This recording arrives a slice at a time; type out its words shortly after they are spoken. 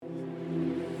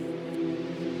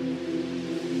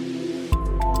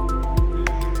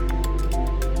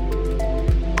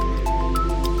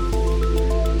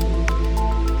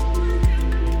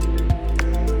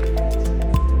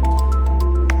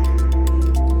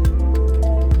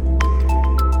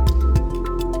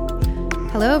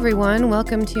Hello, everyone.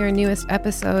 Welcome to your newest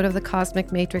episode of the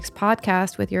Cosmic Matrix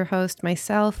podcast with your host,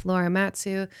 myself, Laura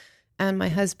Matsu, and my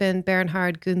husband,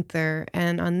 Bernhard Gunther.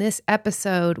 And on this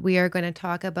episode, we are going to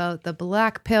talk about the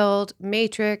Blackpilled,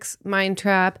 Matrix, Mind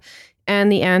Trap,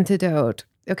 and the Antidote.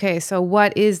 Okay, so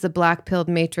what is the Blackpilled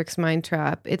Matrix Mind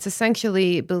Trap? It's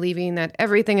essentially believing that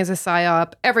everything is a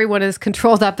psyop, everyone is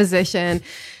controlled opposition.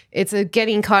 It's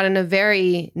getting caught in a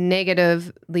very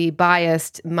negatively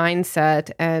biased mindset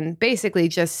and basically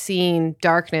just seeing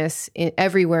darkness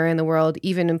everywhere in the world,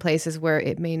 even in places where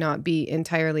it may not be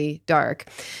entirely dark.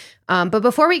 But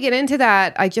before we get into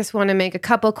that, I just want to make a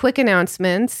couple quick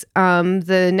announcements.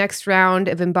 The next round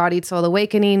of Embodied Soul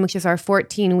Awakening, which is our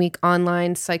 14-week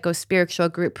online psycho-spiritual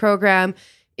group program,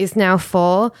 is now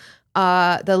full.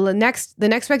 The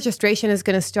next registration is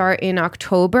going to start in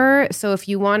October. So if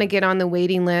you want to get on the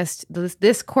waiting list,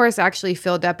 this course actually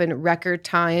filled up in record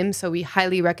time. So we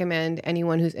highly recommend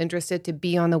anyone who's interested to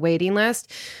be on the waiting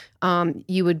list.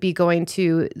 You would be going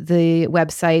to the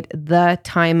website,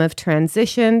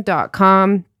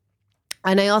 thetimeoftransition.com.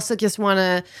 And I also just want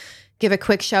to give a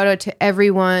quick shout out to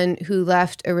everyone who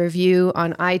left a review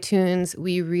on iTunes.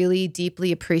 We really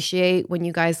deeply appreciate when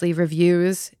you guys leave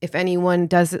reviews. If anyone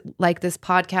does like this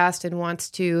podcast and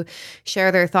wants to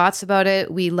share their thoughts about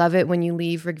it, we love it when you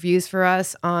leave reviews for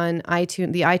us on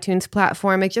iTunes, the iTunes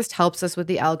platform. It just helps us with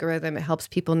the algorithm. It helps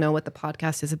people know what the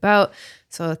podcast is about.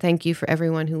 So thank you for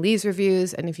everyone who leaves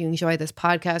reviews. And if you enjoy this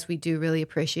podcast, we do really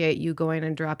appreciate you going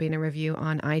and dropping a review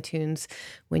on iTunes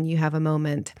when you have a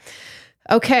moment.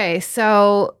 Okay,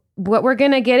 so what we're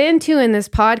going to get into in this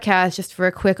podcast, just for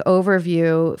a quick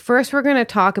overview, first we're going to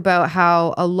talk about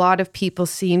how a lot of people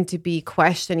seem to be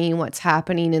questioning what's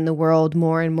happening in the world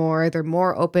more and more. They're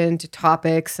more open to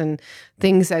topics and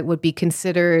things that would be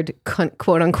considered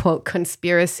quote unquote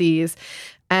conspiracies.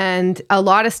 And a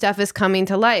lot of stuff is coming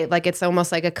to light, like it's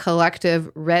almost like a collective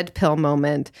red pill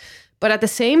moment. But at the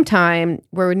same time,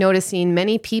 we're noticing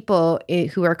many people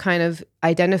who are kind of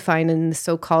identifying in the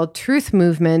so-called truth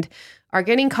movement are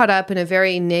getting caught up in a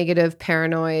very negative,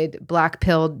 paranoid,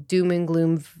 black-pilled, doom and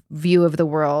gloom view of the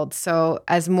world. So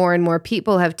as more and more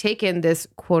people have taken this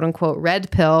quote-unquote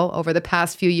red pill over the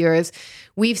past few years,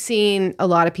 we've seen a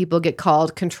lot of people get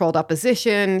called controlled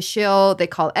opposition, shill. They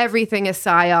call everything a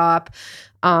psyop.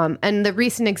 And the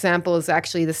recent example is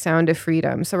actually the Sound of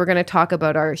Freedom. So we're going to talk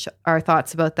about our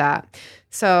thoughts about that.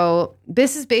 So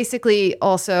this is basically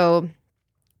also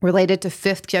related to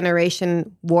fifth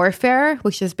generation warfare,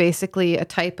 which is basically a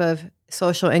type of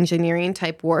social engineering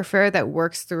type warfare that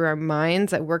works through our minds,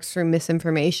 that works through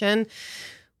misinformation.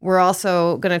 We're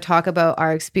also going to talk about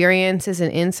our experiences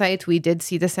and insights. We did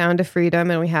see the Sound of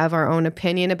Freedom and we have our own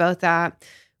opinion about that.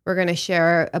 We're going to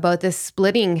share about this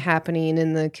splitting happening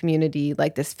in the community,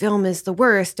 like this film is the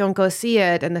worst, don't go see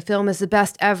it, and the film is the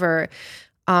best ever.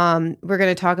 We're going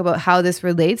to talk about how this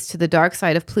relates to the dark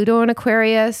side of Pluto and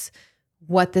Aquarius,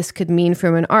 what this could mean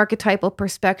from an archetypal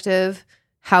perspective,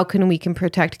 how we can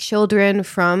protect children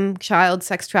from child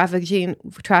sex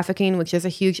trafficking, which is a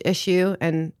huge issue,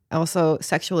 and also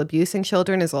sexual abuse in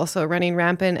children is also running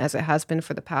rampant, as it has been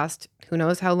for the past who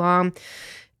knows how long.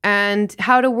 And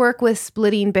how to work with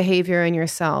splitting behavior in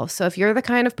yourself. So if you're the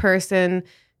kind of person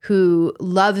who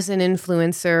loves an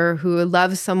influencer, who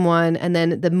loves someone, and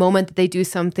then the moment that they do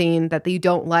something that you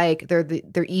don't like,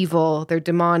 they're evil, they're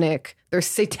demonic, they're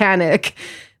satanic,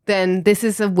 then this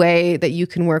is a way that you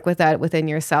can work with that within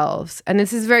yourselves. And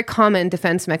this is a very common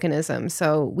defense mechanism.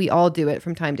 So we all do it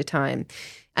from time to time.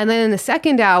 And then in the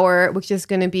second hour, which is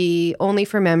going to be only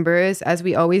for members, as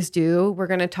we always do, we're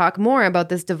going to talk more about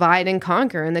this divide and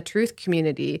conquer in the truth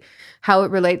community, how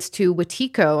it relates to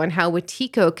Wetiko and how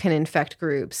Wetiko can infect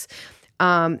groups,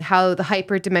 how the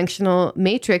hyperdimensional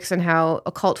matrix and how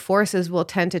occult forces will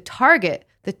tend to target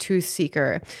the truth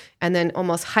seeker and then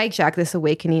almost hijack this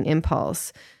awakening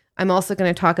impulse. I'm also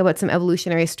going to talk about some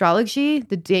evolutionary astrology,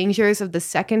 the dangers of the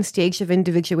second stage of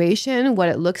individuation, what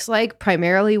it looks like.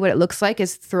 Primarily what it looks like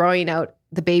is throwing out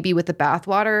the baby with the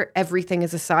bathwater. Everything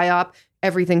is a psyop.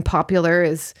 Everything popular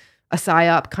is a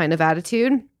psyop kind of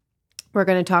attitude. We're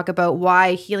going to talk about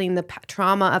why healing the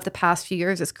trauma of the past few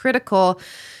years is critical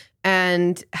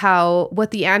and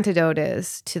what the antidote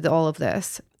is to all of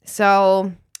this.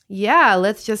 So yeah,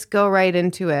 let's just go right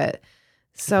into it.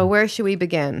 So where should we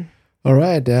begin? All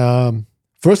right.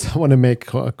 First, I want to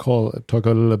talk a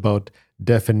little about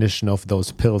definition of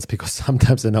those pills, because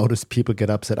sometimes I notice people get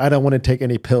upset. I don't want to take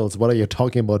any pills. What are you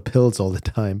talking about pills all the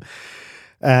time?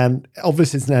 And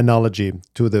obviously, it's an analogy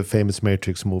to the famous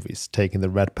Matrix movies, taking the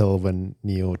red pill when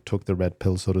Neo took the red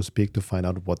pill, so to speak, to find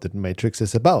out what the Matrix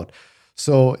is about.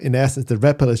 So in essence, the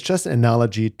red pill is just an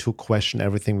analogy to question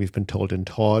everything we've been told and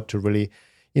taught, to really,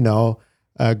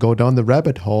 go down the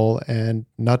rabbit hole and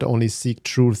not only seek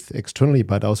truth externally,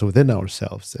 but also within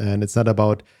ourselves. And it's not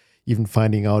about even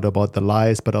finding out about the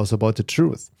lies, but also about the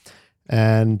truth.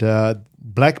 And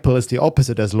black pill is the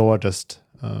opposite, as Laura just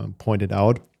pointed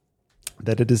out,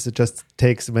 that it just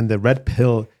takes, when the red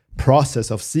pill process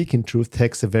of seeking truth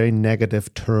takes a very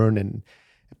negative turn and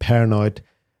paranoid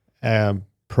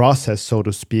process, so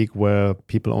to speak, where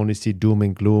people only see doom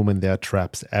and gloom and there are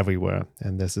traps everywhere.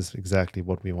 And this is exactly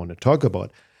what we want to talk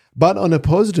about. But on a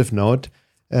positive note,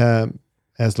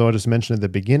 as Laura just mentioned at the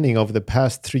beginning, over the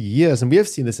past 3 years, and we have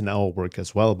seen this in our work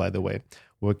as well, by the way,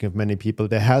 working with many people,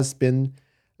 there has been,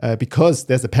 because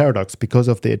there's a paradox, because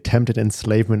of the attempted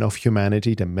enslavement of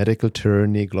humanity, the medical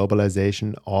tyranny,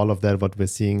 globalization, all of that, what we're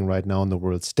seeing right now on the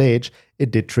world stage, it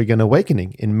did trigger an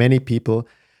awakening in many people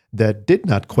that did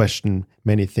not question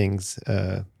many things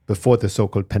before the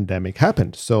so-called pandemic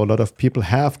happened. So a lot of people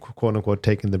have, quote unquote,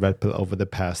 taken the red pill over the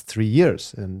past 3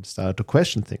 years and started to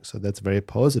question things. So that's very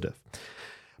positive.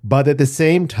 But at the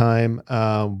same time,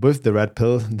 with the red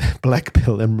pill, the black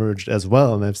pill emerged as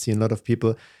well. And I've seen a lot of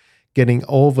people getting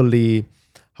overly,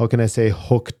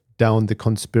 hooked down the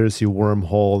conspiracy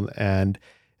wormhole. And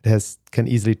it can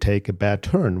easily take a bad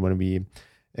turn when we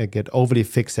get overly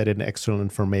fixated in external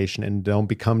information and don't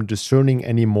become discerning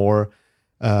anymore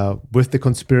with the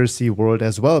conspiracy world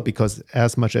as well. Because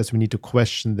as much as we need to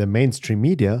question the mainstream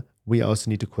media, we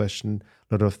also need to question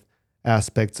a lot of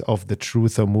aspects of the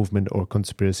truth or movement or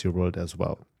conspiracy world as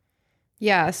well.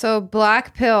 Yeah, so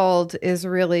Blackpilled is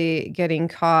really getting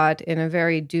caught in a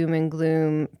very doom and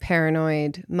gloom,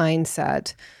 paranoid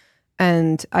mindset.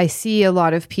 And I see a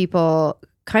lot of people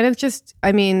kind of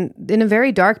in a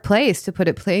very dark place, to put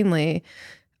it plainly.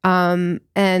 And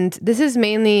this is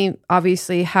mainly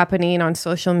obviously happening on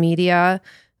social media,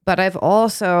 but I've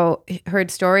also heard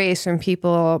stories from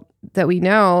people that we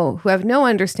know who have no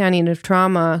understanding of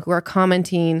trauma, who are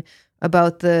commenting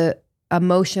about the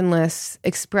emotionless,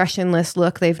 expressionless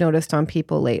look they've noticed on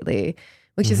people lately,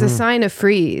 which is a sign of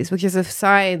freeze, which is a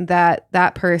sign that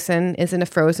that person is in a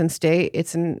frozen state.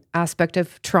 It's an aspect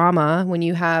of trauma when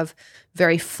you have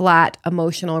very flat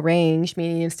emotional range,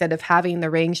 meaning instead of having the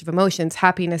range of emotions,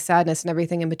 happiness, sadness, and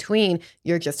everything in between,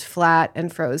 you're just flat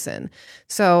and frozen.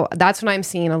 So that's what I'm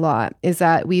seeing a lot, is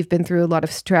that we've been through a lot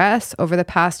of stress over the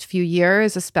past few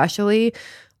years, especially.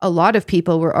 A lot of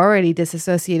people were already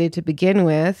disassociated to begin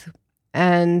with,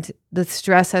 and the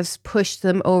stress has pushed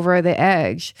them over the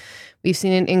edge. We've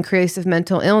seen an increase of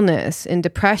mental illness, in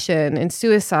depression, in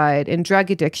suicide, in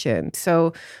drug addiction.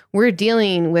 So we're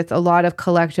dealing with a lot of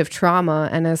collective trauma,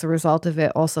 and as a result of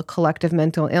it, also collective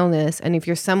mental illness. And if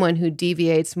you're someone who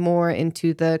deviates more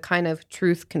into the kind of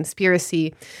truth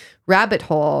conspiracy rabbit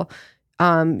hole,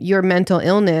 your mental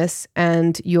illness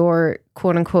and your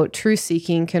quote unquote truth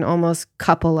seeking can almost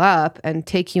couple up and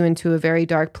take you into a very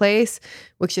dark place,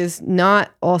 which is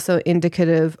not also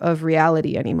indicative of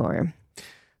reality anymore.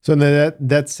 So in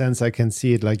that sense, I can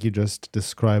see it like you just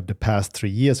described the past 3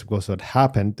 years, because what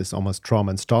happened, this almost trauma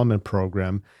installment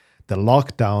program, the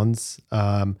lockdowns,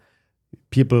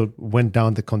 people went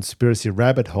down the conspiracy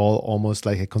rabbit hole, almost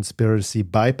like a conspiracy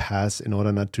bypass, in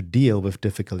order not to deal with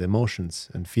difficult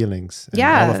emotions and feelings and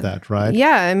all of that, right?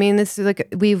 Yeah. I mean, this is like,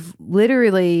 we've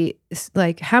literally,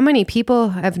 like, how many people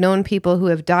have known people who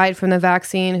have died from the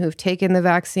vaccine, who've taken the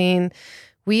vaccine?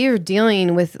 We are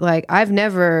dealing with, like, I've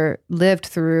never lived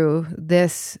through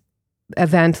this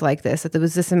event like this, that there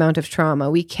was this amount of trauma.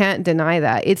 We can't deny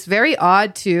that. It's very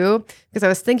odd too, because I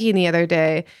was thinking the other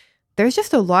day, there's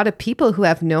just a lot of people who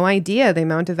have no idea the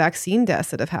amount of vaccine deaths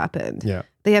that have happened. Yeah.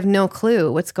 They have no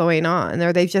clue what's going on,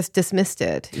 or they've just dismissed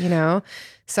it, you know?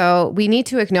 So we need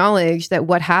to acknowledge that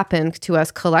what happened to us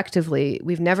collectively,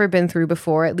 we've never been through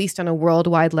before, at least on a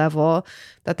worldwide level,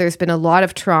 that there's been a lot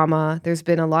of trauma, there's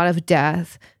been a lot of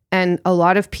death, and a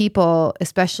lot of people,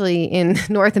 especially in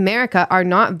North America, are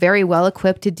not very well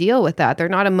equipped to deal with that. They're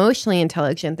not emotionally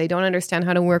intelligent. They don't understand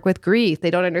how to work with grief.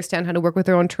 They don't understand how to work with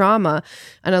their own trauma.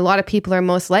 And a lot of people are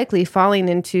most likely falling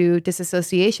into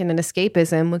disassociation and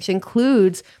escapism, which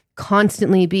includes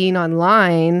constantly being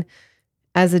online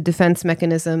as a defense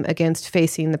mechanism against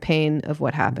facing the pain of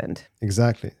what happened.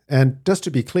 Exactly. And just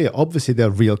to be clear, obviously there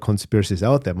are real conspiracies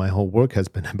out there. My whole work has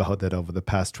been about that over the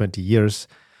past 20 years.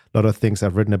 A lot of things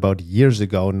I've written about years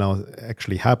ago now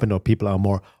actually happened, or people are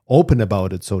more open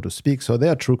about it, so to speak. So they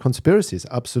are true conspiracies,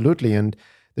 absolutely. And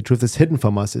the truth is hidden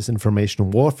from us is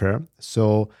information warfare.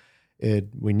 So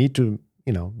we need to,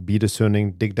 be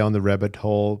discerning, dig down the rabbit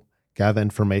hole, gather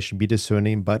information, be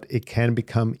discerning, but it can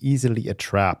become easily a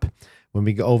trap when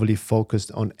we get overly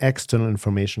focused on external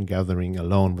information gathering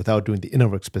alone without doing the inner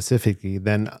work specifically,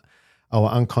 then our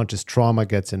unconscious trauma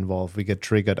gets involved. We get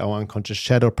triggered, our unconscious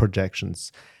shadow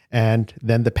projections. And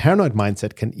then the paranoid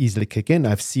mindset can easily kick in.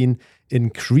 I've seen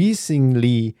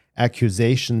increasingly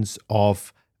accusations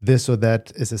of this or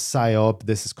that is a psyop,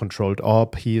 this is controlled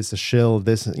op, he is a shill,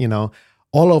 this,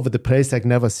 all over the place like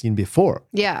never seen before.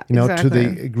 Yeah, to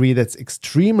the degree that's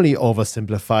extremely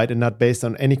oversimplified and not based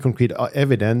on any concrete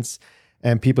evidence.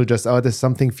 And people just, there's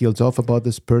something feels off about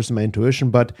this person, my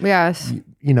intuition. But, yes,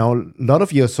 a lot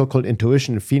of your so-called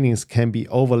intuition and feelings can be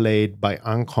overlaid by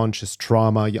unconscious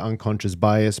trauma, your unconscious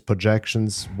bias,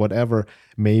 projections, whatever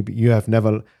maybe you have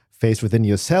never faced within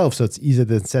yourself. So it's easier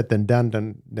than said than done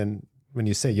than when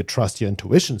you say you trust your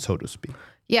intuition, so to speak.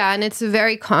 Yeah, and it's a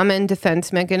very common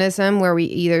defense mechanism where we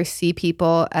either see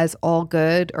people as all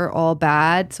good or all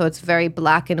bad. So it's very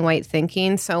black and white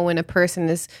thinking. So when a person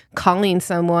is calling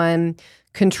someone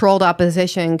controlled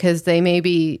opposition because they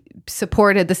maybe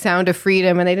supported the sound of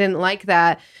freedom and they didn't like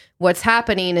that, what's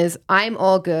happening is I'm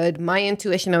all good. My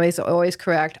intuition is always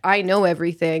correct. I know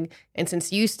everything. And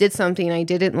since you did something I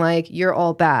didn't like, you're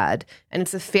all bad. And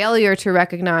it's a failure to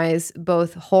recognize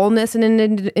both wholeness in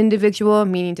an individual,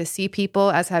 meaning to see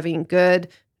people as having good,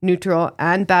 neutral,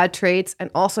 and bad traits, and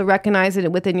also recognize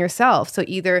it within yourself. So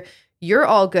either you're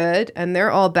all good and they're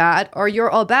all bad, or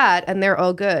you're all bad and they're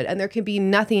all good. And there can be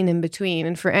nothing in between.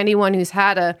 And for anyone who's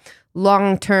had a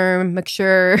long-term,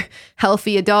 mature,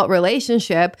 healthy adult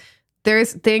relationship,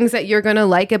 there's things that you're going to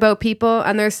like about people,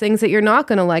 and there's things that you're not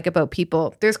going to like about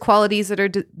people. There's qualities that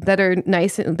are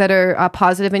nice, that are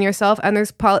positive in yourself, and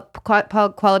there's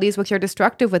qualities which are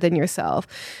destructive within yourself.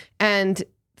 And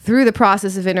through the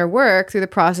process of inner work, through the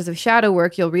process of shadow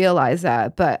work, you'll realize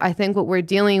that. But I think what we're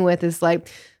dealing with is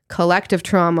like collective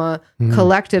trauma,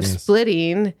 collective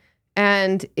splitting.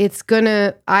 And it's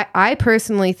gonna, I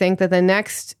personally think that the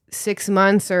next 6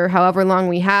 months or however long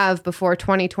we have before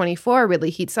 2024 really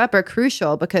heats up are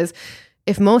crucial, because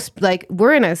if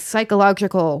we're in a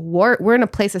psychological war, we're in a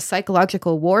place of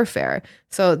psychological warfare.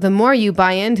 So the more you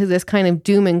buy into this kind of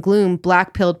doom and gloom,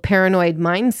 black-pilled paranoid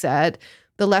mindset,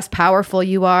 the less powerful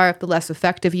you are, the less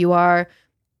effective you are.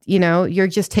 You're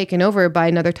just taken over by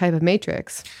another type of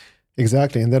matrix.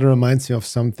 Exactly. And that reminds me of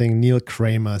something Neil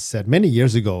Kramer said many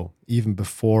years ago, even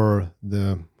before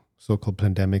the so-called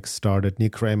pandemic started. Neil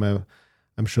Kramer,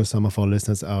 I'm sure some of our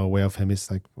listeners are aware of him.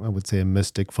 He's like, I would say, a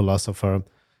mystic philosopher.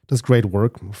 Does great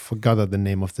work. I forgot the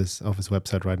name of his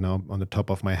website right now on the top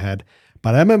of my head.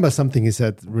 But I remember something he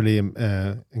said really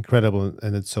incredible,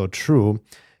 and it's so true,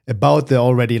 about the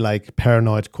already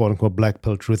paranoid, quote-unquote, black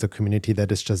pill truther community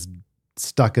that is just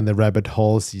stuck in the rabbit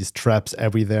hole, sees traps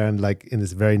everywhere, and in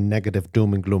this very negative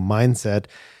doom and gloom mindset.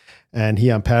 And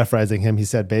here I'm paraphrasing him. He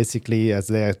said basically, as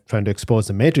they're trying to expose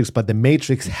the matrix, but the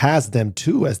matrix has them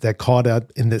too, as they're caught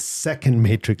up in the second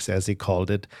matrix, as he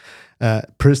called it,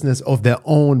 prisoners of their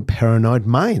own paranoid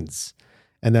minds.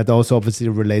 And that also obviously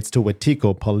relates to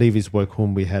Wetiko, Paul Levy's work,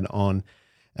 whom we had on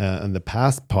in the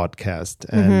past podcast.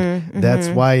 And that's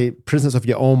why prisoners of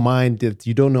your own mind, that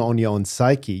you don't know on your own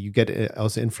psyche, you get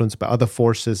also influenced by other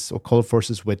forces, occult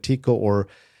forces, Wetiko, or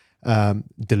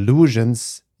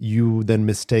delusions you then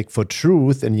mistake for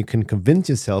truth, and you can convince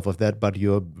yourself of that, but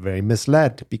you're very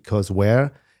misled, because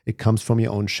where it comes from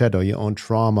your own shadow, your own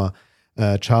trauma,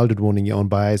 childhood wounding, your own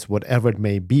bias, whatever it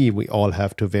may be, we all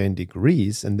have to varying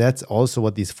degrees. And that's also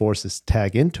what these forces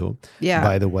tag into,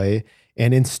 by the way,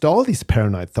 and install these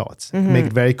paranoid thoughts, make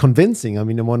it very convincing. I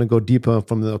mean, I want to go deeper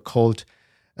from the occult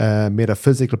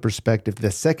metaphysical perspective. The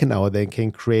second hour, they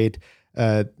can create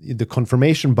the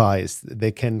confirmation bias.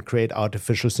 They can create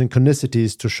artificial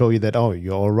synchronicities to show you that, oh,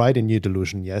 you're all right in your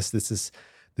delusion. Yes, this is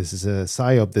a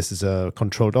psyop, this is a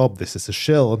controlled op, this is a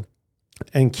shill,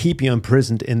 and keep you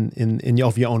imprisoned in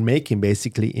of your own making,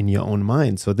 basically in your own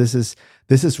mind. So this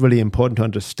is really important to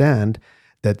understand,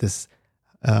 that this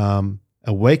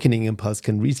awakening impulse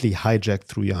can really be hijacked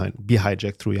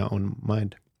through your own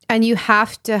mind. And you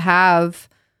have to have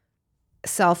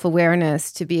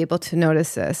self-awareness to be able to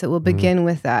notice this. It will begin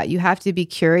with that. You have to be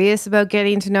curious about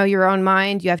getting to know your own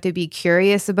mind. You have to be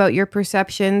curious about your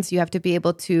perceptions. You have to be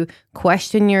able to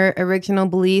question your original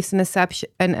beliefs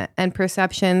and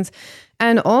perceptions.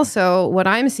 And also, what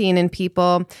I'm seeing in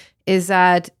people is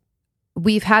that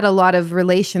we've had a lot of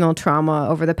relational trauma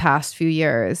over the past few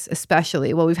years,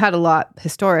 especially. Well, we've had a lot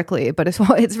historically, but it's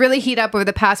really heat up over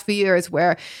the past few years,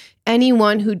 where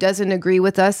anyone who doesn't agree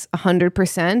with us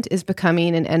 100% is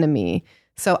becoming an enemy.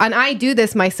 So, and I do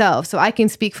this myself, so I can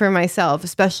speak for myself,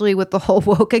 especially with the whole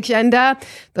woke agenda.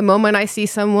 The moment I see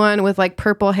someone with like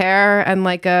purple hair and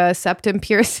like a septum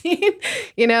piercing,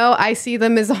 I see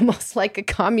them as almost like a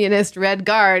communist red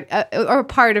guard, or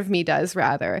part of me does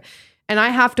rather. And I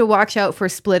have to watch out for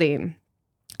splitting.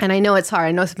 And I know it's hard.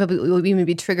 I know some people will even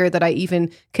be triggered that I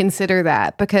even consider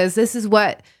that, because this is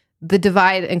what the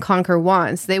divide and conquer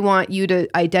wants. They want you to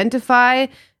identify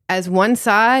as one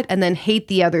side and then hate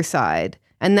the other side.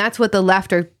 And that's what the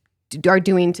left are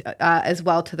doing as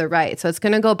well to the right. So it's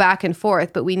going to go back and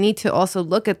forth, but we need to also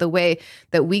look at the way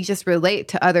that we just relate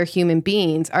to other human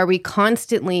beings. Are we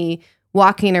constantly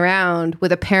walking around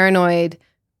with a paranoid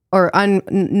or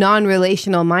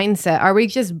non-relational mindset? Are we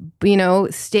just,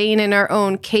 staying in our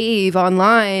own cave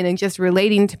online and just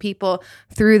relating to people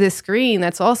through the screen?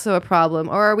 That's also a problem.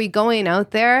 Or are we going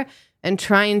out there and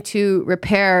trying to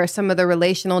repair some of the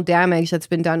relational damage that's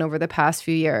been done over the past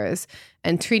few years,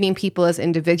 and treating people as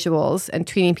individuals and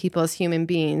treating people as human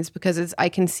beings? Because I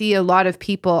can see a lot of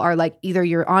people are like, either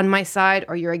you're on my side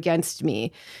or you're against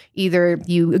me. Either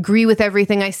you agree with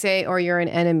everything I say or you're an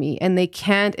enemy. And they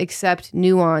can't accept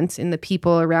nuance in the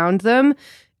people around them.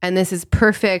 And this is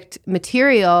perfect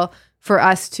material for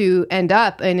us to end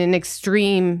up in an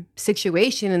extreme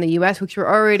situation in the US, which we're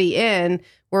already in,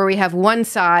 where we have one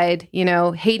side,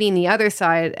 hating the other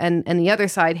side and the other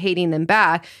side hating them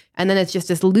back. And then it's just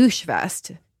this loosh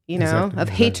fest, of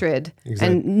hatred.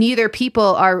 Exactly. And neither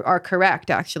people are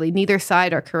correct, actually. Neither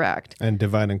side are correct. And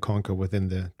divide and conquer within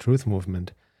the truth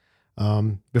movement.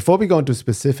 Before we go into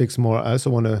specifics more, I also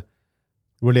want to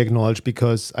really acknowledge,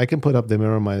 because I can put up the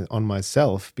mirror on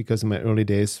myself, because in my early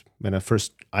days, when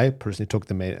I personally took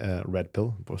the red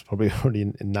pill, it was probably early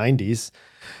in the 90s,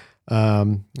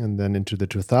 and then into the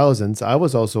 2000s, I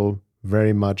was also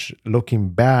very much looking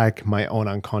back, my own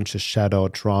unconscious shadow,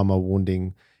 trauma,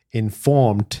 wounding,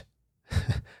 informed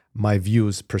my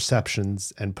views,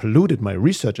 perceptions, and polluted my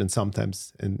research, and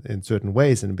sometimes in certain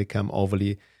ways, and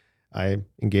I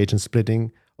engage in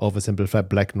splitting, oversimplified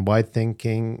black and white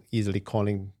thinking, easily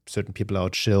calling certain people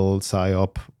out, shill,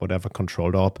 psyop, whatever,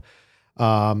 controlled op,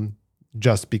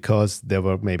 just because they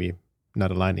were maybe not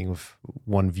aligning with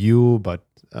one view, but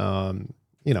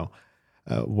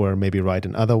were maybe right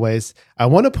in other ways. I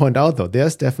want to point out, though,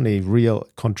 there's definitely real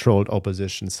controlled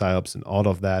opposition, psyops, and all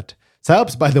of that.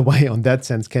 Psyops, by the way, on that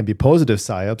sense, can be positive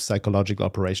psyops, psychological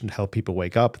operation to help people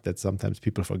wake up. That sometimes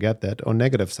people forget that, or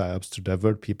negative psyops to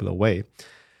divert people away.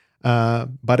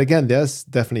 But again, there's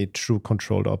definitely true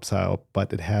controlled op psyop,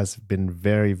 but it has been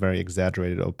very, very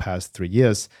exaggerated over the past 3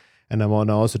 years. And I want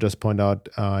to also just point out,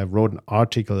 I wrote an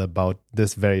article about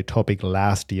this very topic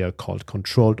last year called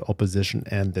Controlled Opposition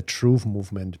and the Truth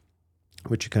Movement,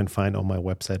 which you can find on my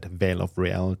website,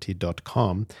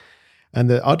 veilofreality.com. And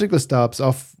the article starts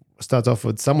off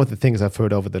with some of the things I've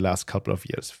heard over the last couple of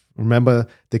years. Remember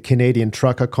the Canadian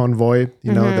trucker convoy,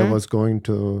 that was going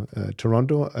to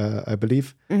Toronto, I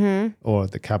believe, or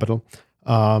the capital.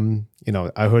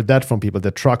 I heard that from people. The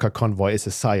trucker convoy is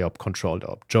a psyop controlled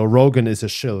op. Joe Rogan is a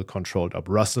shill controlled op.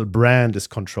 Russell Brand is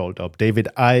controlled op. David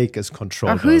Icke is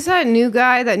controlled op. Who's that new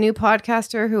guy, that new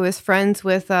podcaster who is friends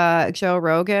with Joe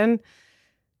Rogan?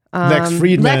 Lex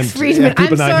Friedman. Yeah,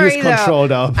 people now, he's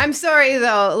controlled up. I'm sorry,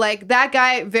 though. Like, that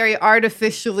guy very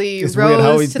artificially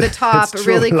rose to the top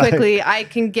really quickly.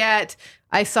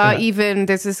 I saw even,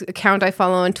 there's this account I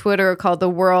follow on Twitter called the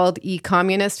World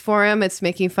E-Communist Forum. It's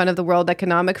making fun of the World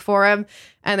Economic Forum.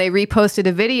 And they reposted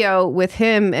a video with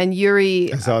him and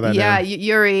Yuri. I saw that. Yeah,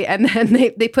 Yuri. And then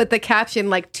they put the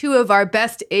caption, like, 2 of our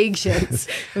best agents.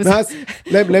 Let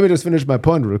me just finish my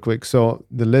point real quick. So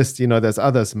the list, there's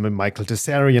others. Michael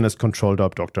Tessarian is controlled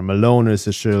up. Dr. Malone is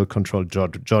a shill, controlled.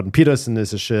 Jordan Peterson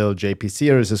is a shill. JP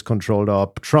Sears is controlled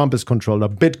up. Trump is controlled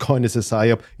up. Bitcoin is a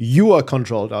psyop. You are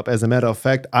controlled up. As a matter of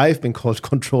fact, I've been called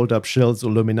controlled up shills,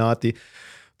 Illuminati,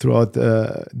 throughout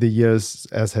the years,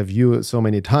 as have you so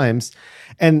many times.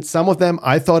 And some of them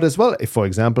I thought as well. For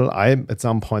example, I at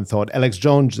some point thought Alex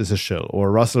Jones is a shill,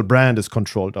 or Russell Brand is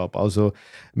controlled up. Also,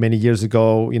 many years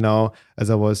ago, as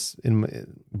I was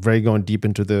going deep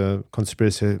into the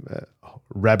conspiracy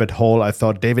rabbit hole, I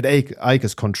thought David Icke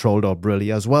is controlled up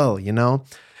really as well,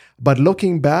 But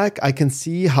looking back, I can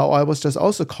see how I was just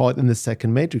also caught in the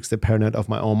second matrix, the paranoid of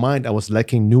my own mind. I was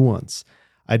lacking nuance.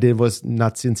 was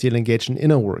not sincerely engaged in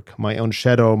inner work. My own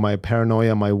shadow, my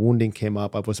paranoia, my wounding came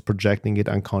up. I was projecting it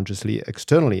unconsciously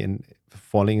externally and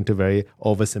falling into very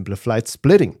oversimplified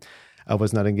splitting. I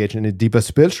was not engaged in a deeper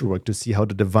spiritual work to see how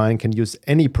the divine can use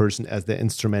any person as their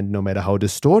instrument, no matter how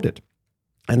distorted.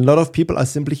 And a lot of people are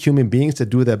simply human beings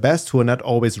that do their best, who are not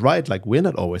always right. Like, we're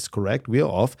not always correct. We are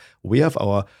off. We have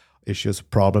our issues,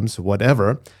 problems,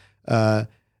 whatever.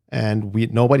 And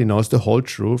nobody knows the whole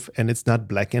truth, and it's not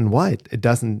black and white. It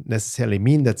doesn't necessarily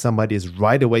mean that somebody is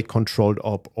right away controlled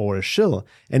up or a shill.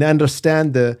 And I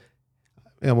understand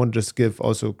I want to just give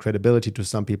also credibility to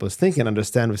some people's thinking,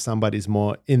 understand if somebody is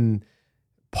more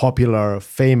popular,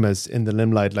 famous in the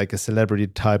limelight, like a celebrity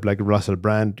type, like Russell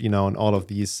Brand, and all of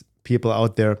these people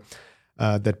out there,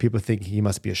 that people think he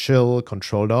must be a shill,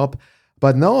 controlled up.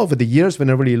 But now over the years, when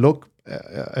I really look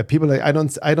at people, like I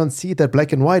don't see that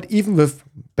black and white. Even with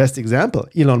best example,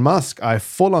 Elon Musk, I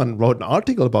full on wrote an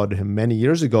article about him many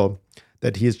years ago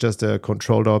that he's just a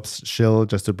controlled ops shill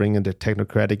just to bring in the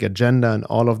technocratic agenda and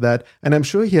all of that. And I'm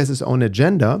sure he has his own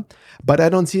agenda, but I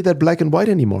don't see that black and white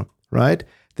anymore, right?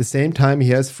 At the same time, he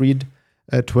has freed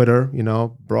Twitter,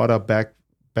 brought up back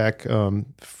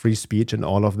free speech and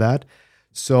all of that.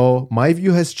 So my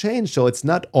view has changed. So it's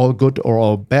not all good or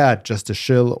all bad, just a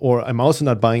shill. Or I'm also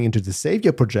not buying into the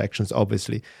savior projections,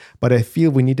 obviously. But I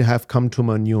feel we need to have come to a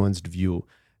more nuanced view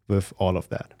with all of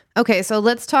that. Okay, so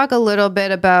let's talk a little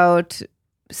bit about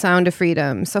Sound of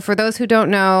Freedom. So for those who don't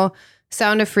know,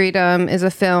 Sound of Freedom is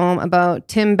a film about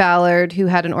Tim Ballard, who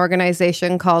had an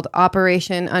organization called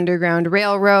Operation Underground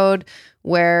Railroad,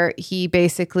 where he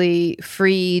basically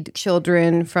freed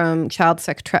children from child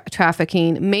sex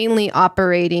trafficking, mainly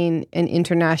operating in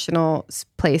international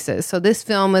places. So this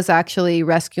film was actually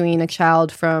rescuing a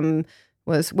child from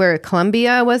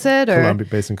Colombia, was it?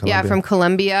 Based in Colombia. Yeah, from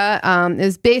Colombia. It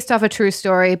was based off a true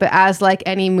story, but as like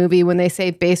any movie, when they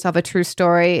say based off a true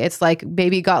story, it's like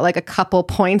maybe got like a couple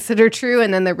points that are true,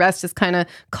 and then the rest is kind of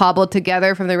cobbled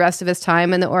together from the rest of his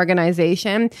time in the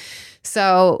organization.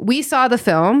 So we saw the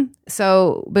film,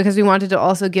 because we wanted to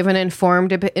also give an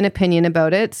informed opinion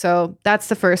about it. So that's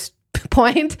the first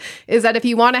point, is that if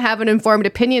you want to have an informed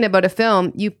opinion about a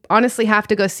film, you honestly have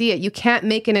to go see it. You can't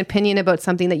make an opinion about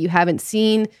something that you haven't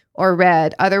seen or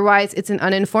read. Otherwise, it's an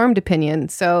uninformed opinion.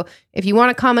 So if you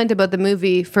want to comment about the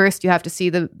movie, first you have to see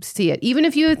it. Even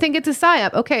if you think it's a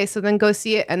psyop, okay, so then go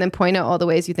see it and then point out all the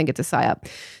ways you think it's a psyop.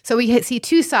 So we see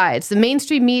two sides. The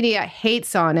mainstream media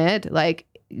hates on it, like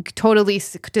totally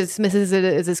dismisses it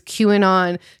as this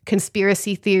QAnon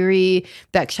conspiracy theory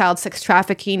that child sex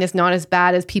trafficking is not as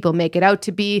bad as people make it out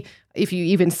to be. If you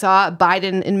even saw,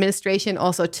 Biden administration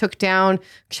also took down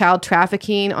child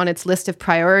trafficking on its list of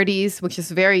priorities, which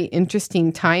is very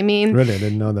interesting timing. Really? I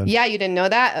didn't know that. Yeah, you didn't know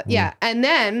that? Yeah. And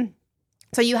then,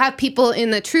 so you have people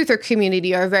in the truther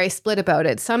community are very split about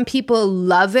it. Some people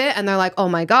love it and they're like, oh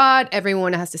my God,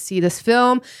 everyone has to see this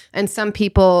film. And some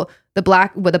people, the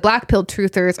Blackpilled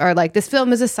truthers, are like, this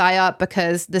film is a psyop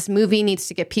because this movie needs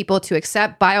to get people to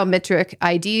accept biometric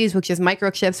IDs, which is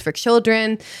microchips for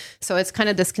children. So it's kind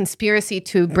of this conspiracy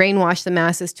to brainwash the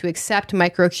masses to accept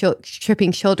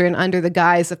microchipping children under the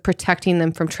guise of protecting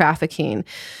them from trafficking.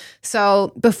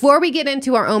 So before we get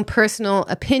into our own personal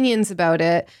opinions about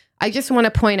it, I just want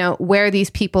to point out where these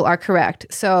people are correct.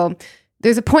 So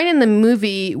there's a point in the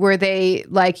movie where they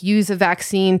like use a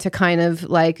vaccine to kind of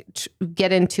like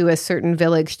get into a certain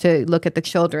village to look at the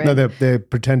children. No, they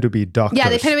pretend to be doctors. Yeah,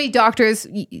 they pretend to be doctors,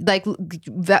 like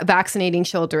vaccinating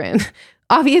children.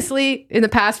 Obviously, in the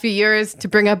past few years, to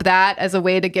bring up that as a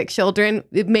way to get children,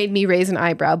 it made me raise an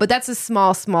eyebrow. But that's a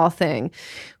small thing.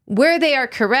 Where they are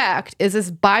correct is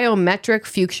this biometric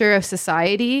future of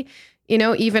society.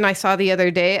 Even I saw the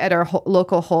other day at our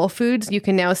local Whole Foods, you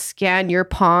can now scan your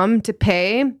palm to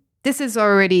pay. This is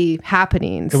already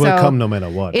happening. It will come no matter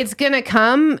what. It's going to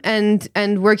come, and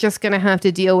we're just going to have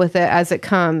to deal with it as it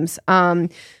comes.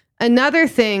 Another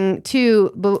thing,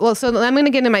 too, so I'm going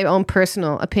to get into my own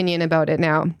personal opinion about it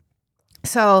now.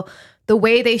 So the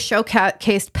way they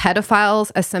showcased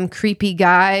pedophiles as some creepy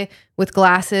guy with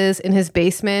glasses in his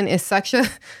basement is such a,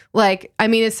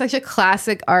 it's such a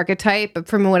classic archetype. But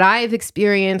from what I've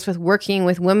experienced with working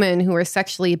with women who are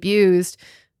sexually abused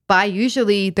by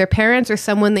usually their parents or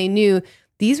someone they knew,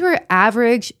 these were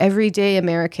average, everyday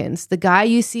Americans. The guy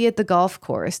you see at the golf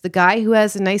course, the guy who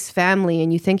has a nice family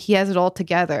and you think he has it all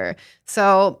together.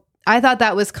 So I thought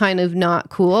that was kind of not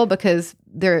cool because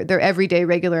they're everyday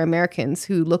regular Americans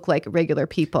who look like regular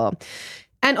people.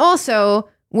 And also,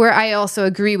 where I also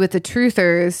agree with the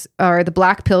truthers or the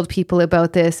black-pilled people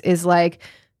about this is like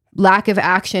lack of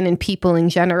action in people in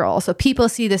general. So people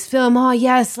see this film, oh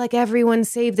yes, like everyone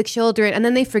save the children. And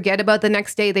then they forget about the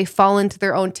next day. They fall into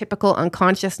their own typical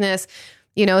unconsciousness.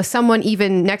 Someone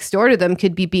even next door to them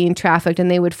could be being trafficked and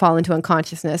they would fall into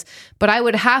unconsciousness. But I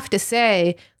would have to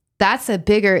say that's a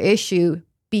bigger issue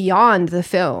beyond the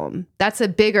film. That's a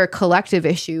bigger collective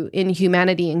issue in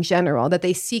humanity in general, that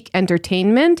they seek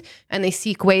entertainment and they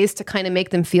seek ways to kind of make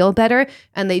them feel better,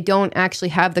 and they don't actually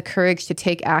have the courage to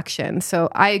take action. So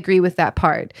I agree with that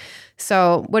part.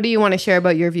 So what do you want to share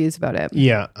about your views about it?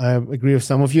 Yeah, I agree with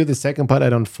some of you. The second part, I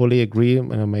don't fully agree. I'm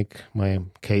going to make my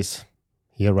case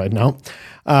here right now.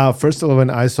 First of all, when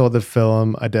I saw the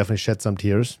film, I definitely shed some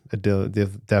tears. I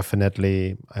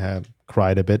definitely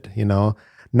cried a bit,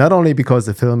 Not only because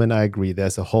the film, and I agree,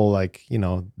 there's a whole,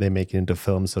 they make it into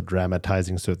films, so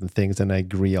dramatizing certain things. And I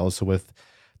agree also with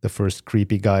the first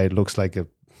creepy guy. It looks like a,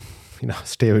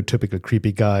 stereotypical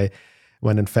creepy guy,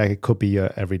 when in fact it could be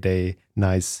your everyday,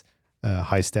 nice,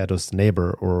 high status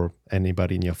neighbor or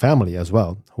anybody in your family as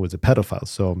well who is a pedophile.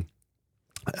 So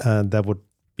that would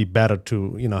be better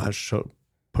to,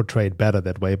 portray it better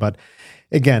that way. But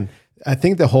again, I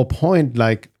think the whole point,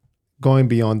 going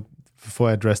beyond, before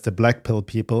I address the Blackpilled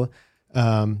people,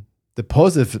 the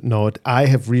positive note, I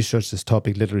have researched this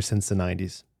topic literally since the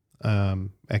 90s.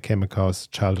 I came across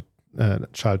child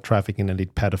trafficking and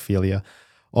elite pedophilia.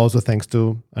 Also thanks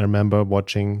to, I remember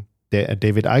watching a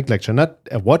David Icke lecture. Not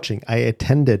watching, I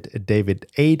attended a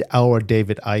 8-hour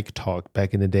David Icke talk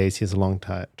back in the days. He has long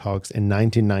talks in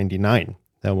 1999,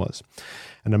 that was.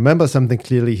 And I remember something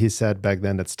clearly he said back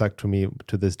then that stuck to me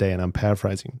to this day, and I'm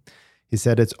paraphrasing. He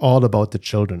said, it's all about the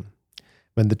children.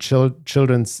 When the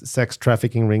children's sex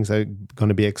trafficking rings are going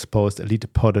to be exposed,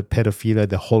 elite pedophilia,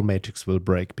 the whole matrix will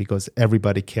break, because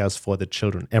everybody cares for the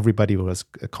children. Everybody who has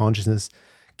a consciousness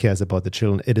cares about the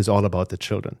children. It is all about the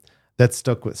children. That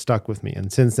stuck with me.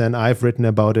 And since then, I've written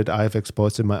about it. I've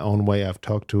exposed it in my own way. I've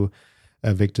talked to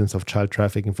victims of child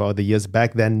trafficking for other years.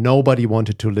 Back then, nobody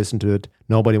wanted to listen to it.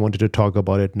 Nobody wanted to talk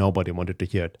about it. Nobody wanted to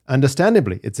hear it.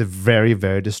 Understandably, it's a very,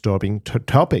 very disturbing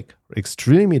topic,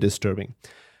 extremely disturbing.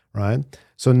 Right?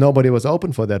 So nobody was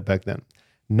open for that back then.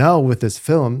 Now with this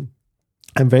film,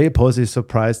 I'm very positively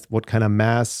surprised what kind of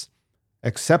mass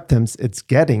acceptance it's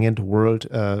getting in the world.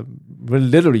 We're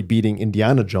literally beating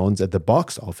Indiana Jones at the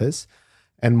box office,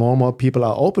 and more people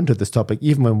are open to this topic.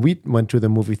 Even when we went to the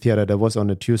movie theater, that was on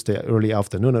a Tuesday early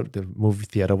afternoon, the movie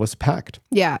theater was packed.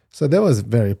 Yeah. So that was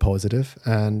very positive,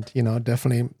 and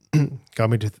definitely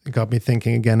got me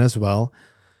thinking again as well.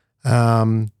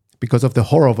 Because of the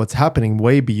horror of what's happening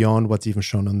way beyond what's even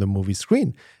shown on the movie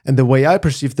screen. And the way I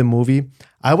perceived the movie,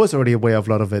 I was already aware of a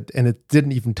lot of it, and it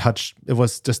didn't even touch, it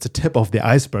was just the tip of the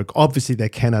iceberg. Obviously, they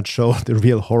cannot show the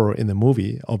real horror in the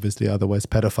movie. Obviously, otherwise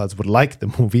pedophiles would like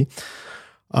the movie.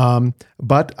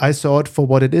 But I saw it for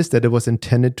what it is, that it was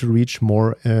intended to reach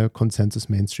more consensus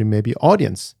mainstream, maybe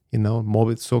audience,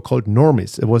 more so-called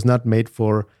normies. It was not made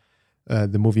for,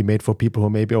 the movie made for people who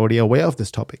may be already aware of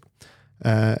this topic.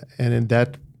 And in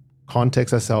that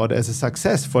context, I saw it as a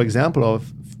success. For example,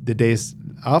 of the days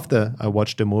after I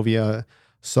watched the movie, I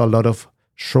saw a lot of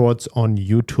shorts on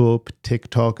YouTube,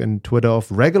 TikTok, and Twitter of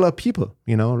regular people,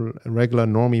 regular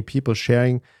normie people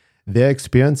sharing their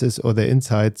experiences or their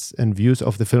insights and views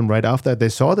of the film right after they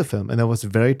saw the film. And it was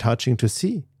very touching to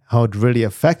see how it really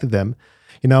affected them.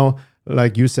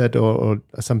 Like you said, or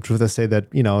some truthers say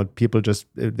that, people just,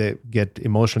 they get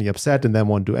emotionally upset and then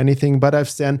won't do anything. But I've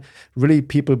seen really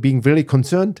people being really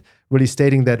concerned, really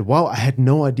stating that, wow, I had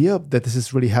no idea that this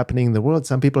is really happening in the world.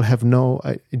 Some people have no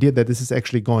idea that this is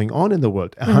actually going on in the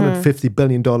world. $150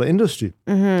 billion industry.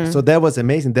 Mm-hmm. So that was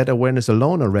amazing, that awareness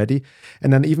alone already.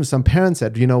 And then even some parents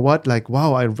said, you know what,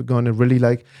 wow, I'm going to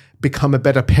really become a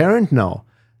better parent now.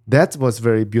 That was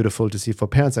very beautiful to see for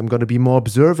parents. I'm going to be more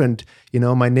observant,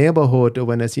 my neighborhood,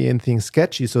 when I see anything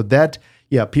sketchy. So that,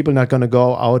 people are not going to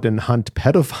go out and hunt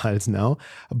pedophiles now.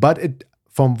 But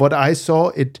from what I saw,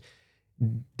 it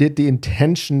did the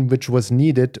intention which was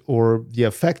needed, or the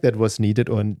effect that was needed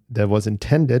or that was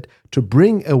intended, to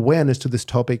bring awareness to this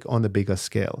topic on a bigger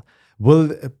scale. Will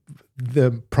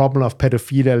the problem of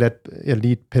pedophilia,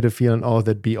 elite pedophilia and all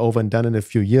that be over and done in a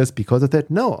few years because of that?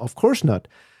 No, of course not.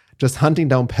 Just hunting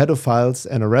down pedophiles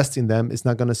and arresting them is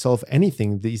not going to solve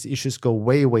anything. These issues go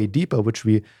way, way deeper, which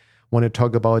we want to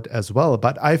talk about as well.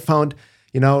 But I found,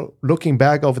 looking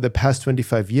back over the past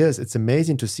 25 years, it's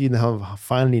amazing to see how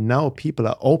finally now people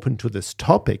are open to this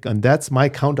topic. And that's my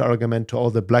counter-argument to all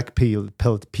the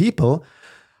black-pilled people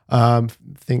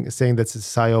saying that's a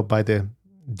psyop by the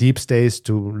deep states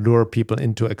to lure people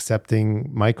into accepting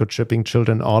microchipping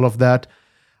children, all of that.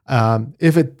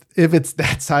 If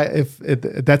that's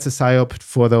a psyop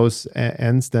for those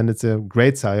ends, then it's a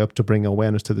great psyop to bring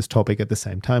awareness to this topic at the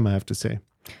same time, I have to say.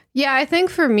 Yeah, I think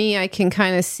for me, I can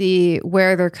kind of see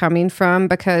where they're coming from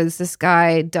because this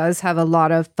guy does have a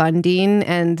lot of funding.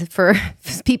 And for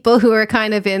people who are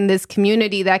kind of in this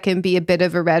community, that can be a bit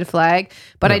of a red flag.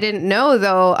 But I didn't know,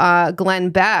 though, Glenn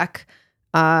Beck,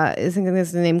 isn't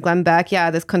his name Glenn Beck?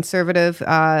 Yeah, this conservative,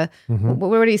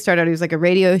 where did he start out? He was like a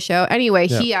radio show. Anyway,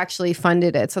 he actually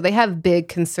funded it. So they have big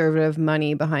conservative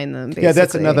money behind them, basically. Yeah,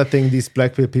 that's another thing. These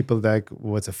Blackpilled people, like,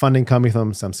 what's the funding coming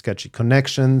from? Some sketchy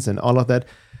connections and all of that.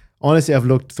 Honestly, I've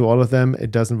looked through all of them.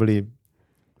 It doesn't really,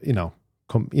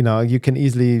 you can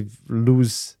easily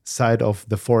lose sight of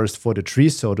the forest for the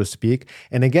trees, so to speak.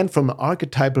 And again, from an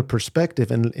archetypal perspective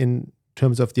and in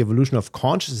terms of the evolution of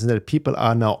consciousness, that people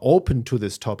are now open to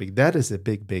this topic, that is a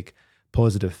big, big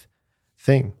positive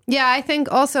thing. Yeah, I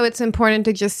think also it's important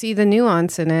to just see the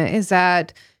nuance in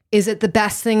it. Is it the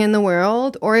best thing in the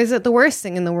world or is it the worst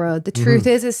thing in the world? The truth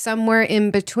is somewhere in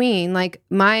between. Like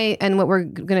and what we're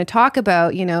going to talk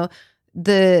about,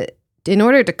 in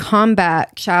order to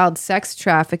combat child sex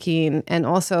trafficking and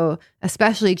also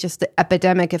especially just the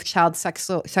epidemic of child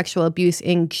sexual abuse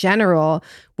in general,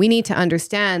 we need to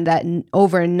understand that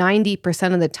over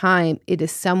 90% of the time, it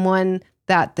is someone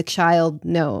that the child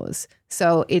knows.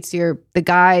 So it's the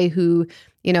guy who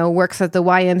works at the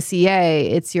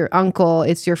YMCA, it's your uncle,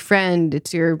 it's your friend,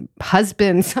 it's your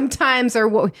husband sometimes,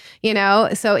 so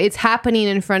it's happening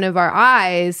in front of our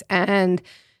eyes. And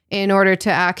in order to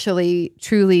actually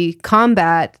truly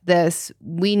combat this,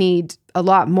 we need a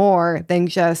lot more than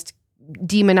just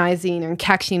demonizing and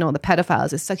catching all the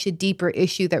pedophiles. It's such a deeper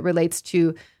issue that relates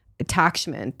to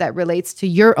attachment, that relates to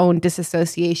your own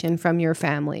disassociation from your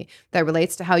family, that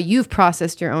relates to how you've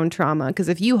processed your own trauma. Because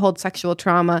if you hold sexual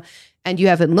trauma and you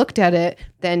haven't looked at it,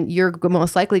 then you're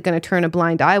most likely going to turn a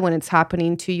blind eye when it's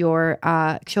happening to your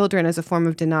children as a form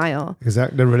of denial.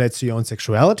 Exactly. That relates to your own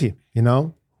sexuality.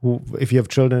 If you have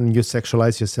children and you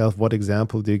sexualize yourself, what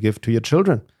example do you give to your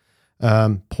children?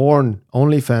 Porn,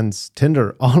 OnlyFans,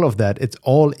 Tinder, all of that, it's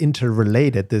all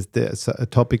interrelated. There's a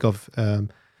topic of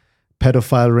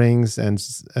pedophile rings and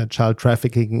child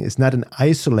trafficking is not an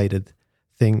isolated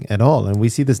thing at all. And we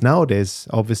see this nowadays,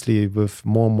 obviously, with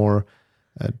more and more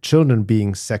children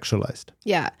being sexualized.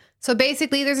 Yeah. So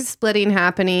basically, there's a splitting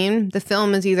happening. The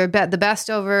film is either the best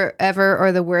ever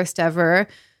or the worst ever.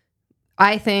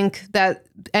 I think that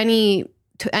any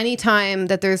time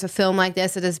that there's a film like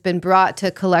this that has been brought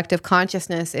to collective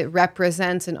consciousness, it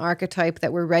represents an archetype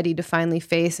that we're ready to finally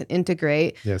face and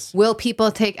integrate. Yes. Will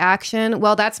people take action?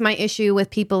 Well, that's my issue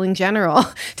with people in general,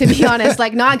 to be honest,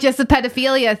 like not just the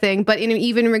pedophilia thing, but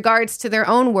even in regards to their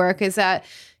own work is that,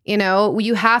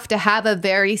 you have to have a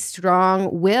very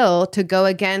strong will to go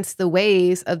against the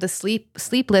ways of the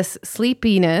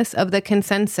sleepiness of the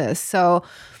consensus. So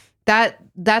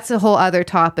that's a whole other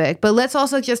topic. But let's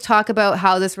also just talk about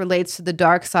how this relates to the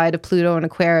dark side of Pluto and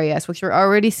Aquarius, which we're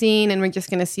already seeing, and we're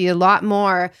just going to see a lot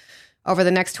more over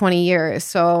the next 20 years.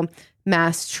 So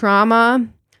mass trauma,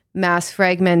 mass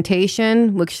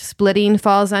fragmentation, which splitting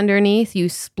falls underneath. You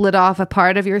split off a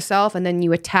part of yourself and then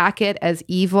you attack it as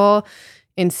evil.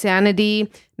 Insanity,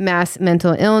 mass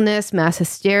mental illness, mass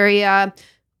hysteria.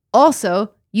 Also,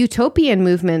 utopian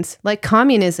movements like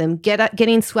communism,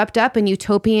 getting swept up in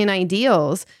utopian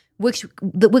ideals, which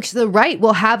the right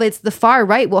will have the far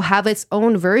right will have its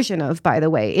own version of, by the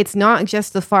way. It's not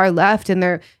just the far left and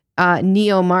their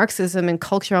neo-Marxism and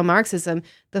cultural Marxism.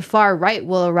 The far right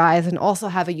will arise and also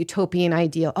have a utopian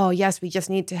ideal. Oh yes, we just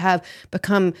need to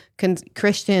become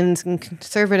Christians and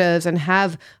conservatives and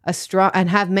have as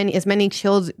many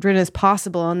children as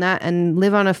possible and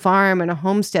live on a farm and a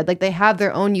homestead. Like they have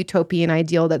their own utopian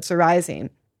ideal that's arising.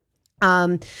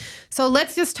 So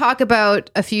let's just talk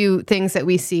about a few things that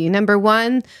we see. Number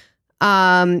one,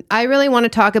 I really want to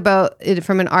talk about it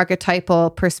from an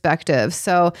archetypal perspective.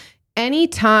 So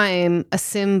anytime a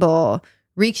symbol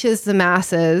reaches the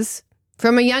masses,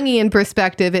 from a Jungian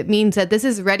perspective, it means that this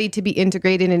is ready to be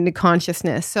integrated into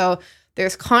consciousness. So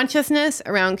there's consciousness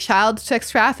around child sex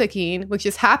trafficking, which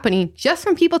is happening just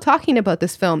from people talking about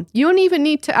this film. You don't even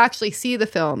need to actually see the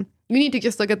film. You need to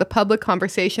just look at the public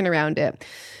conversation around it.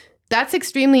 That's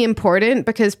extremely important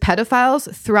because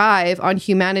pedophiles thrive on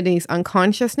humanity's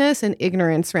unconsciousness and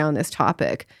ignorance around this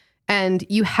topic. And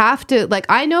you have to,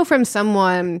 I know from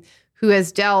someone who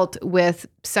has dealt with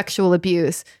sexual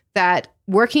abuse that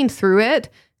working through it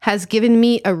has given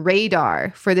me a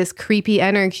radar for this creepy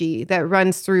energy that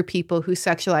runs through people who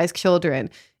sexualize children.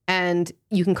 And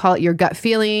you can call it your gut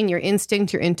feeling, your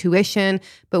instinct, your intuition.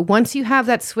 But once you have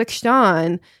that switched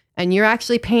on and you're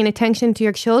actually paying attention to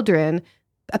your children,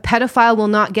 a pedophile will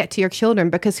not get to your children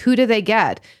because who do they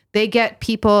get? They get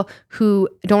people who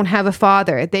don't have a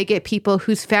father. They get people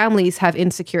whose families have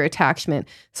insecure attachment.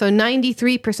 So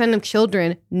 93% of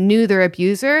children knew their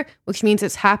abuser, which means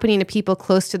it's happening to people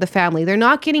close to the family. They're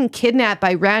not getting kidnapped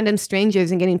by random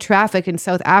strangers and getting trafficked in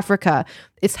South Africa.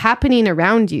 It's happening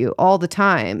around you all the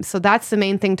time. So that's the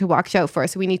main thing to watch out for.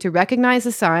 So we need to recognize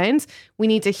the signs. We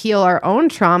need to heal our own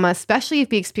trauma, especially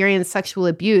if we experience sexual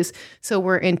abuse. So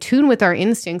we're in tune with our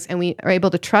instincts and we are able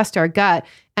to trust our gut.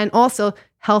 And also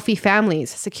healthy families,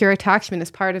 secure attachment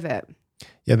is part of it.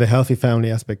 Yeah, the healthy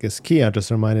family aspect is key. I just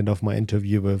reminded of my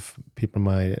interview with people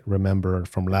might remember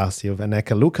from last year of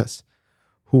Aneka Lucas,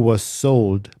 who was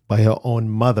sold by her own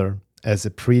mother as a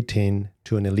preteen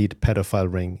to an elite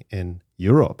pedophile ring in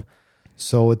Europe.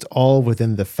 So it's all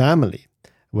within the family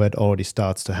where it already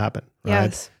starts to happen, right?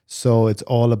 Yes. So it's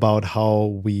all about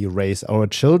how we raise our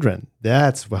children.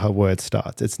 That's where it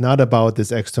starts. It's not about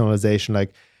this externalization,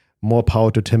 like more power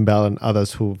to Tim Bell and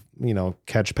others who,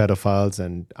 catch pedophiles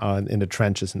and are in the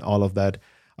trenches and all of that.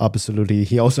 Absolutely.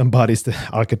 He also embodies the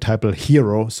archetypal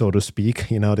hero, so to speak,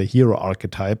 the hero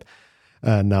archetype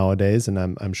nowadays. And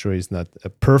I'm sure he's not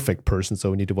a perfect person. So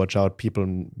we need to watch out.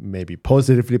 People maybe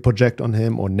positively project on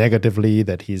him or negatively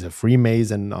that he's a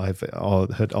Freemason. I've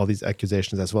heard all these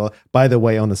accusations as well. By the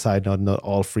way, on the side note, not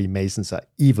all Freemasons are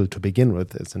evil to begin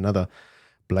with. It's another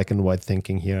black and white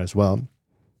thinking here as well.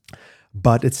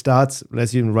 But it starts,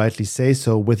 as you rightly say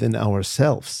so, within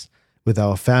ourselves, with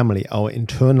our family, our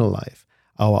internal life,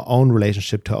 our own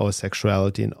relationship to our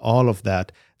sexuality and all of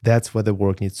that. That's where the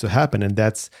work needs to happen. And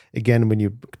that's, again, when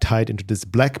you tie it into this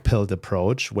Blackpilled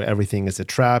approach, where everything is a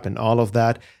trap and all of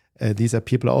that, these are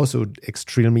people also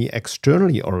extremely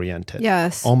externally oriented.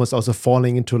 Yes. Almost also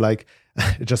falling into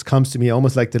it just comes to me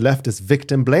almost like the leftist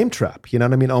victim blame trap. You know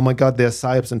what I mean? Oh my God, there's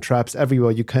psyops and traps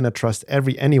everywhere. You cannot trust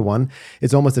anyone.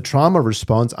 It's almost a trauma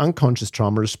response, unconscious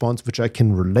trauma response, which I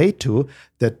can relate to,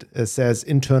 that says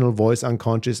internal voice,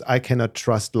 unconscious, I cannot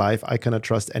trust life. I cannot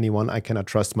trust anyone. I cannot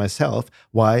trust myself.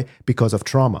 Why? Because of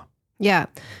trauma. Yeah.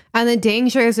 And the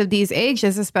dangers of these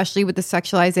ages, especially with the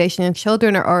sexualization of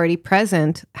children, are already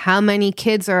present. How many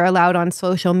kids are allowed on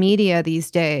social media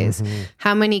these days? Mm-hmm.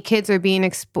 How many kids are being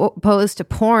exposed to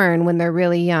porn when they're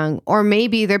really young? Or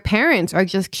maybe their parents are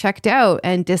just checked out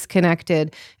and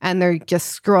disconnected and they're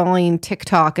just scrolling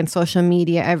TikTok and social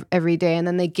media every day. And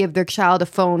then they give their child a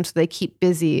phone so they keep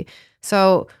busy.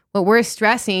 So what we're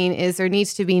stressing is there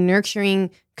needs to be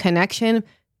nurturing connection,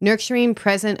 nurturing,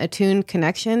 present, attuned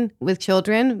connection with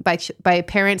children by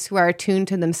parents who are attuned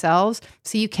to themselves.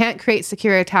 So you can't create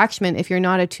secure attachment if you're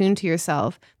not attuned to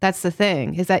yourself. That's the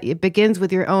thing, is that it begins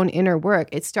with your own inner work.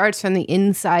 It starts from the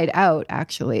inside out,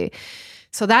 actually.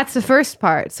 So that's the first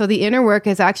part. So the inner work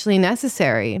is actually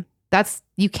necessary.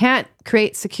 You can't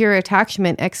create secure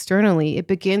attachment externally. It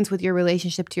begins with your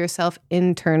relationship to yourself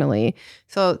internally.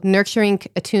 So nurturing,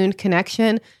 attuned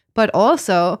connection, but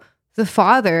also the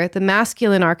father, the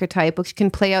masculine archetype, which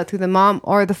can play out through the mom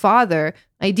or the father,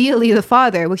 ideally the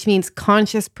father, which means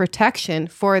conscious protection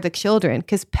for the children,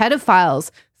 because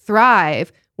pedophiles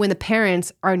thrive when the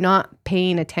parents are not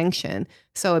paying attention.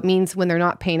 So it means when they're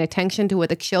not paying attention to what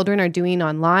the children are doing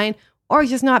online or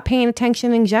just not paying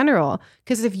attention in general.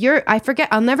 Because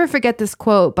I'll never forget this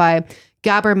quote by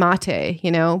Gabor Mate,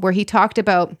 where he talked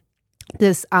about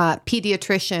this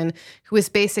pediatrician who was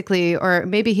basically, or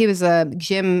maybe he was a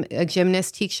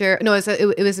gymnast teacher. No,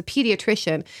 it was a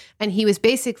pediatrician. And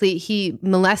he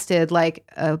molested like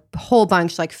a whole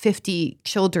bunch, like 50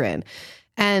 children.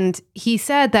 And he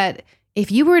said that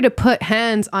if you were to put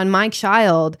hands on my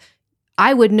child,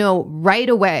 I would know right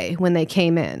away when they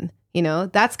came in.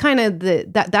 That's kind of the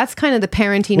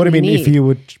parenting. What do you mean if you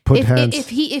would put hands?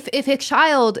 If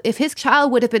his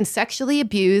child would have been sexually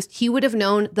abused, he would have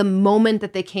known the moment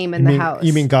that they came in the house.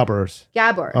 You mean Gabor?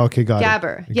 Okay, got it.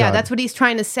 Gabor. Yeah, that's what he's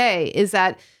trying to say, is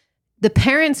that the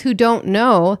parents who don't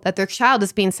know that their child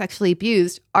is being sexually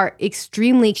abused are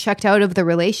extremely checked out of the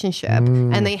relationship.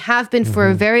 And they have been for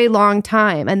a very long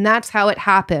time. And that's how it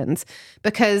happens.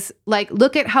 Because,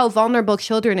 look at how vulnerable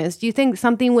children is. Do you think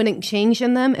something wouldn't change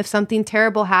in them if something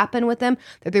terrible happened with them?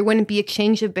 That there wouldn't be a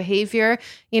change of behavior?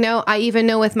 I even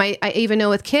know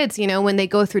with kids, when they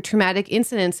go through traumatic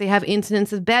incidents, they have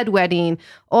incidents of bedwetting.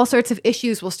 All sorts of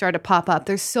issues will start to pop up.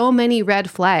 There's so many red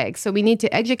flags. So we need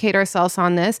to educate ourselves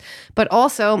on this. But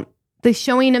also, the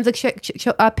showing of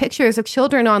the pictures of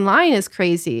children online is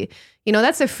crazy.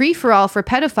 That's a free-for-all for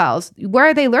pedophiles. Where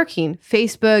are they lurking?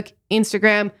 Facebook,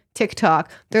 Instagram, TikTok.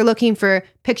 They're looking for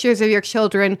pictures of your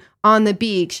children on the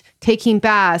beach, taking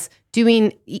baths,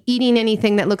 eating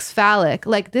anything that looks phallic.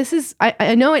 Like this is,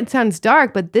 I know it sounds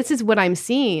dark, but this is what I'm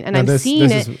seeing. And I'm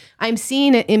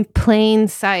seeing it in plain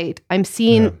sight. I'm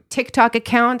seeing TikTok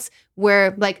accounts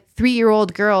where like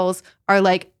 3-year-old girls are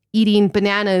like eating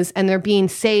bananas and they're being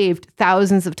saved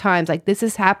thousands of times. Like this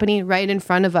is happening right in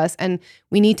front of us. And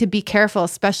we need to be careful,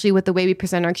 especially with the way we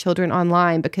present our children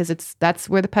online, because that's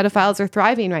where the pedophiles are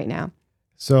thriving right now.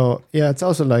 So, yeah, it's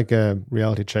also like a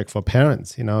reality check for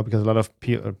parents, because a lot of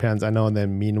parents I know, they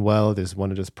mean well, they just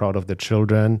want to just proud of their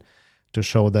children to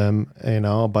show them,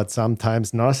 but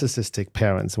sometimes narcissistic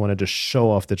parents want to just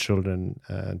show off the children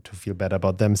to feel better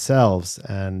about themselves.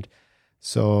 And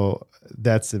so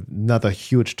that's another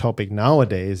huge topic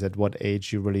nowadays, at what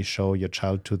age you really show your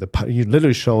child you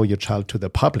literally show your child to the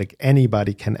public.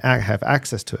 Anybody can have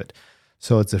access to it.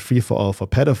 So it's a free-for-all for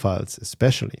pedophiles,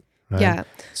 especially. Right? Yeah.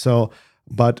 So...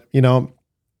 But,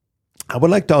 I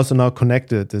would like to also now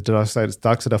connect the dark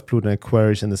side of Pluto and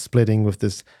Aquarius and the splitting with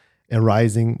this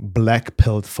arising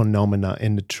black-pilled phenomena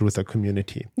in the truther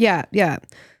community. Yeah.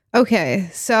 Okay.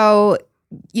 So,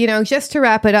 just to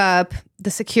wrap it up,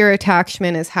 the secure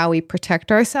attachment is how we protect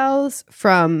ourselves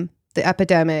from the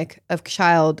epidemic of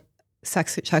child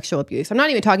sexual abuse. I'm not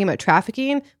even talking about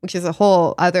trafficking, which is a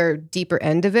whole other deeper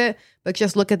end of it, but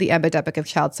just look at the epidemic of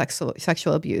child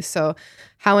sexual abuse. So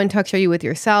how in touch are you with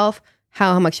yourself?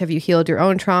 How much have you healed your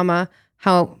own trauma?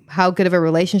 How good of a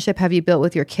relationship have you built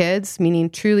with your kids, meaning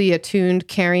truly attuned,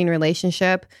 caring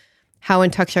relationship? How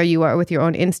in touch are you with your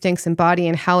own instincts and body,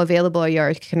 and how available are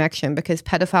you to connection? Because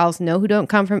pedophiles know who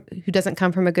doesn't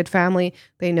come from a good family.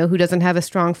 They know who doesn't have a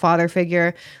strong father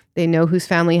figure. They know whose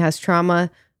family has trauma.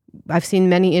 I've seen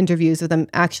many interviews of them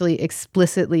actually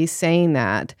explicitly saying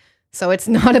that. So it's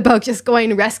not about just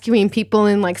going rescuing people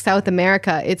in like South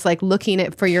America. It's like looking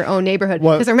at for your own neighborhood.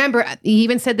 Because remember, he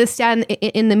even said this stat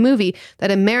in the movie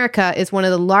that America is one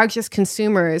of the largest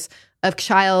consumers of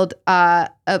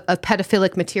of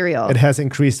pedophilic material. It has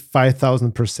increased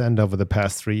 5,000% over the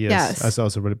past 3 years. Yes. That's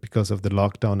also really because of the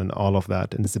lockdown and all of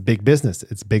that. And it's a big business.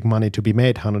 It's big money to be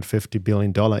made, $150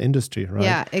 billion industry, right?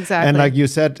 Yeah, exactly. And like you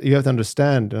said, you have to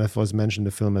understand, and it was mentioned in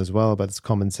the film as well, but it's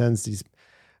common sense, these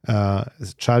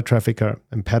child trafficker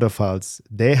and pedophiles,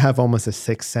 they have almost a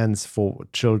sixth sense for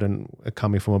children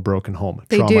coming from a broken home,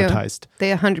 traumatized.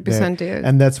 They 100% do.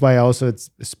 And that's why also it's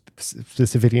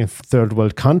specifically in third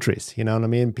world countries, you know what I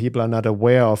mean? People are not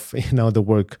aware of, the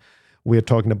work we're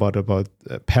talking about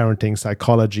parenting,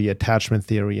 psychology, attachment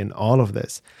theory, and all of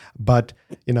this. But,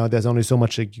 there's only so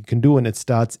much that you can do, and it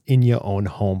starts in your own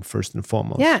home first and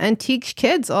foremost. Yeah, and teach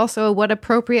kids also what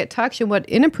appropriate touch and what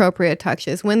inappropriate touch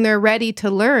is when they're ready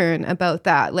to learn about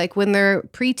that. Like when they're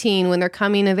preteen, when they're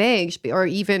coming of age, or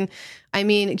even,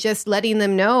 just letting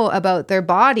them know about their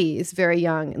bodies very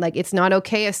young. Like it's not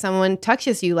okay if someone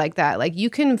touches you like that. Like you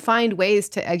can find ways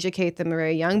to educate them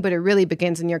very young, but it really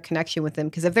begins in your connection with them.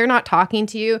 Because if they're not talking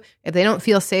to you, if they don't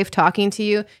feel safe talking to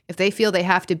you, if they feel they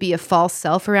have to be a false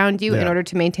self around you in order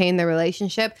to maintain their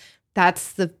relationship,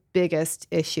 that's the biggest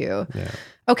issue. Yeah.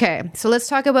 Okay, so let's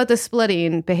talk about the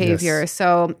splitting behavior. Yes.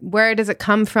 So where does it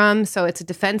come from? So it's a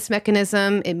defense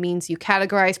mechanism. It means you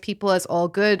categorize people as all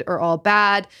good or all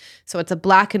bad. So it's a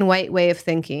black and white way of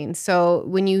thinking. So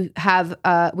when you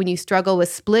struggle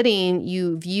with splitting,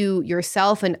 you view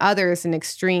yourself and others in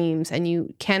extremes, and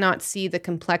you cannot see the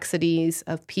complexities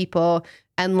of people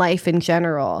and life in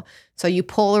general. So you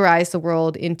polarize the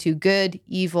world into good,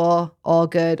 evil, all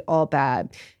good, all bad.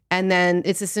 And then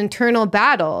it's this internal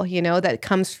battle, that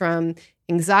comes from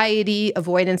anxiety,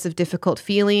 avoidance of difficult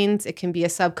feelings. It can be a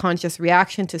subconscious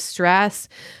reaction to stress.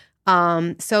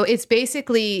 So it's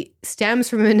basically stems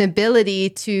from an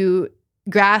ability to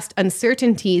grasp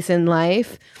uncertainties in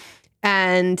life.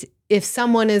 And if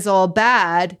someone is all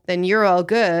bad, then you're all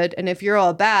good. And if you're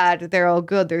all bad, they're all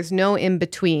good. There's no in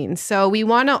between. So we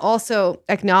want to also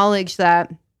acknowledge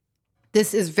that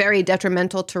this is very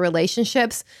detrimental to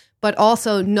relationships, but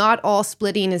also not all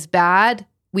splitting is bad.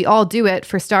 We all do it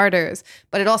for starters,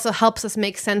 but it also helps us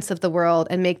make sense of the world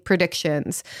and make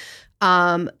predictions.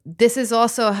 This is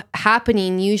also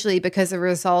happening usually because of a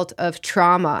result of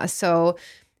trauma. So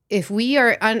if we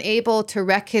are unable to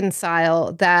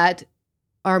reconcile that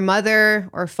our mother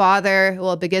or father,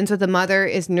 well, it begins with the mother,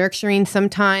 is nurturing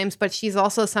sometimes, but she's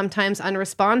also sometimes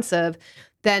unresponsive,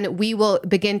 then we will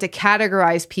begin to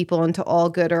categorize people into all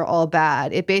good or all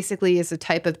bad. It basically is a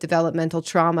type of developmental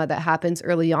trauma that happens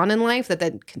early on in life that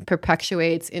then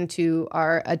perpetuates into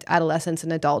our adolescence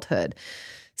and adulthood.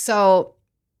 So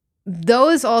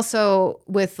those also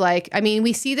with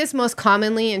we see this most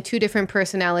commonly in two different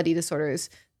personality disorders.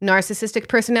 Narcissistic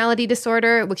personality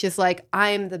disorder, which is like,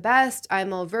 I'm the best,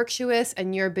 I'm all virtuous,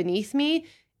 and you're beneath me.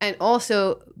 and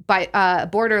also by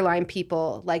borderline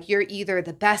people. Like, you're either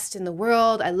the best in the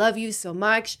world, I love you so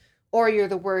much, or you're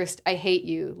the worst, I hate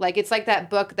you. Like, it's like that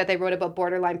book that they wrote about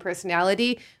borderline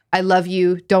personality. I love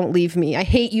you, don't leave me. I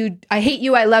hate you,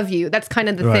 I love you. That's kind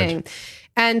of the thing.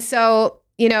 And so,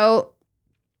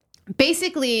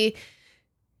 basically,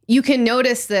 you can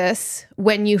notice this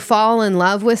when you fall in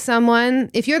love with someone.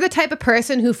 If you're the type of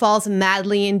person who falls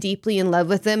madly and deeply in love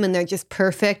with them and they're just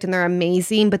perfect and they're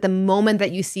amazing, but the moment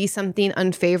that you see something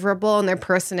unfavorable in their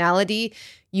personality,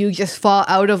 you just fall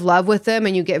out of love with them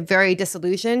and you get very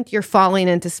disillusioned, you're falling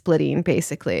into splitting,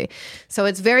 basically. So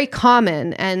it's very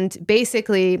common, and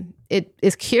basically it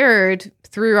is cured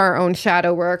through our own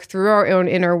shadow work, through our own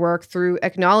inner work, through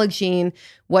acknowledging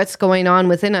what's going on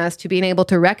within us, to being able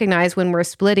to recognize when we're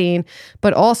splitting,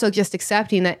 but also just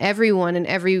accepting that everyone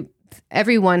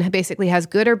basically has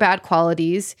good or bad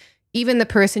qualities. Even the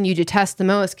person you detest the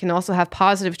most can also have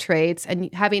positive traits, and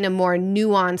having a more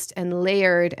nuanced and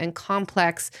layered and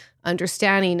complex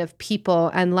understanding of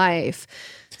people and life.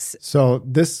 So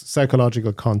this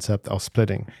psychological concept of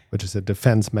splitting, which is a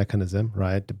defense mechanism,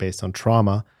 right, based on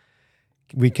trauma,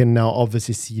 we can now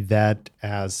obviously see that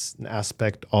as an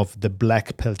aspect of the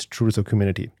Blackpilled truther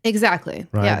community. Exactly.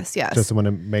 Right? Yes. Just want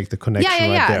to make the connection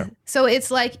there. So it's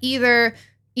like either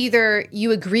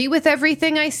you agree with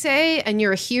everything I say and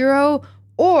you're a hero,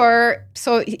 or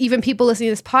so even people listening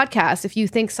to this podcast, if you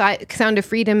think Sound of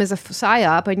Freedom is a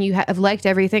psyop and you have liked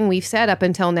everything we've said up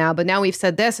until now, but now we've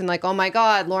said this and like, oh my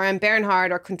God, Laura and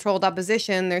Bernhard are controlled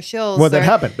opposition, they're shills. Well, that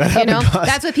happened.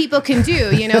 That's what people can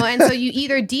do, and so you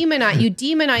either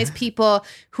demonize people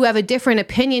who have a different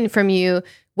opinion from you,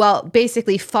 while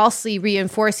basically falsely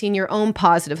reinforcing your own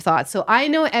positive thoughts. So I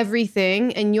know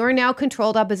everything and you're now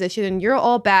controlled opposition and you're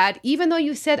all bad. Even though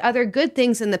you said other good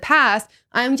things in the past,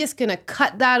 I'm just going to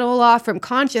cut that all off from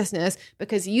consciousness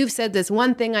because you've said this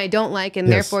one thing I don't like and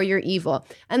therefore you're evil.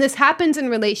 And this happens in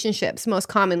relationships most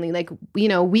commonly. Like,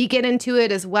 we get into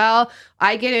it as well.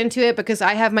 I get into it because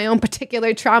I have my own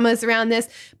particular traumas around this.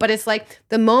 But it's like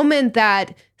the moment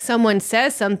that someone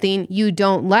says something you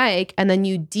don't like and then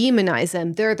you demonize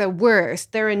them, they're the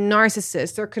worst, they're a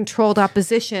narcissist, they're controlled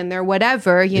opposition, they're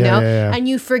whatever, and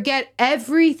you forget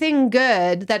everything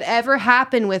good that ever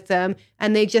happened with them,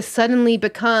 and they just suddenly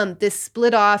become this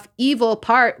split off evil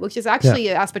part, which is actually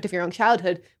an aspect of your own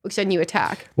childhood, which then you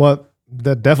attack. Well,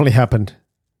 that definitely happened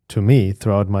to me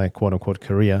throughout my quote unquote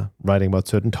career, writing about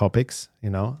certain topics,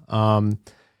 and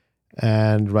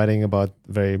writing about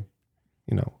very,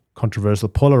 controversial,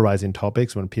 polarizing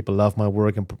topics when people love my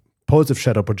work and positive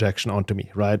shadow projection onto me,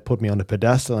 right? Put me on a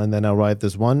pedestal, and then I write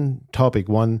this one topic,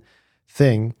 one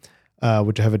thing,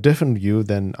 which I have a different view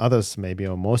than others, maybe,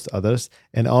 or most others.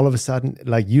 And all of a sudden,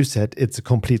 like you said, it's a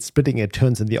complete splitting. It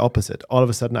turns in the opposite. All of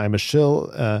a sudden, I'm a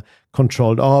shill,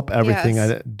 controlled op. Everything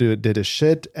I did is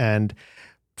shit, and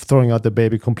throwing out the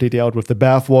baby completely out with the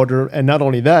bathwater. And not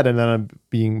only that, and then I'm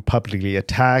being publicly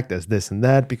attacked as this and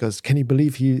that, because can you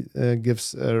believe he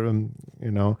gives,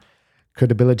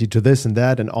 credibility to this and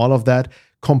that and all of that,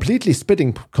 completely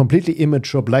spitting, completely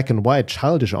immature, black and white,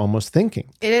 childish almost thinking.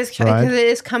 It is, because it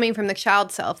is coming from the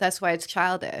child self. That's why it's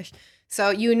childish. So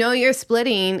you're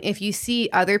splitting if you see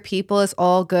other people as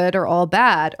all good or all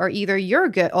bad, or either you're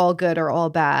good, all good or all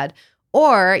bad.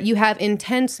 Or you have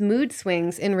intense mood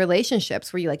swings in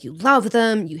relationships where you love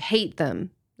them, you hate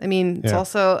them. I mean, it's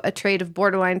also a trait of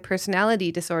borderline personality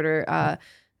disorder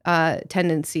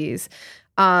tendencies.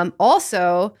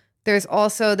 Also, there's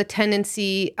also the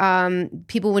tendency,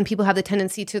 when people have the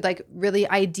tendency to really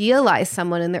idealize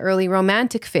someone in the early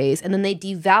romantic phase, and then they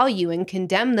devalue and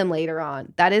condemn them later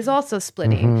on. That is also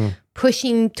splitting. Mm-hmm.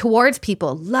 Pushing towards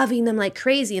people, loving them like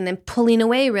crazy, and then pulling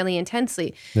away really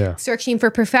intensely. Yeah. Searching for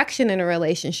perfection in a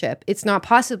relationship. It's not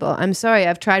possible. I'm sorry.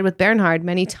 I've tried with Bernhard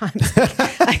many times.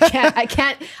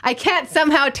 I can't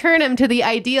somehow turn him to the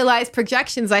idealized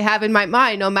projections I have in my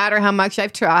mind, no matter how much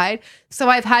I've tried. So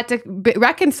I've had to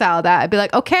reconcile that. I'd be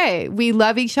like, okay, we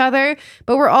love each other,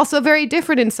 but we're also very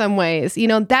different in some ways.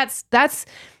 That's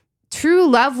true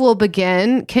love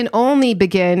can only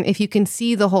begin if you can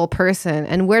see the whole person.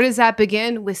 And where does that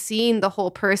begin? With seeing the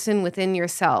whole person within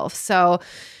yourself. So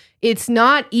it's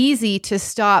not easy to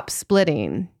stop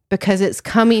splitting because it's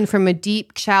coming from a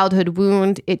deep childhood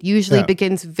wound. It usually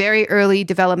begins very early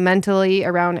developmentally,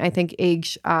 around, I think,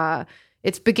 age,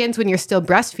 it begins when you're still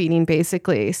breastfeeding,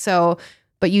 basically. So,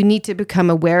 but you need to become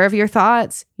aware of your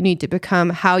thoughts. You need to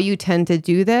become how you tend to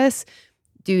do this.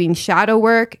 Doing shadow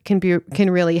work can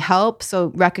really help.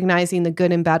 So recognizing the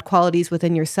good and bad qualities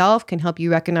within yourself can help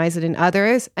you recognize it in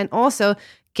others. And also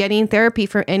getting therapy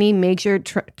for any major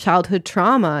childhood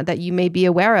trauma that you may be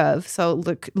aware of. So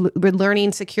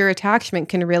learning secure attachment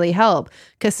can really help,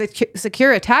 because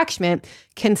secure attachment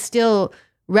can still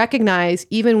recognize,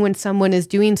 even when someone is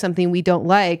doing something we don't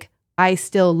like, I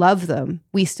still love them.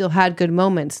 We still had good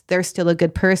moments. They're still a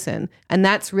good person. And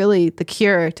that's really the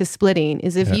cure to splitting,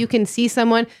 is if you can see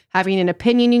someone having an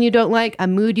opinion you don't like, a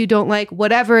mood you don't like,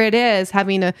 whatever it is,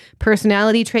 having a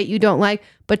personality trait you don't like,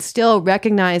 but still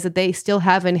recognize that they still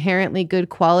have inherently good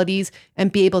qualities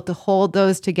and be able to hold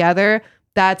those together.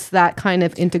 That's that kind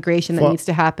of integration that needs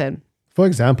to happen. For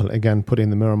example, again, putting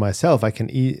the mirror myself, I can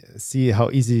see how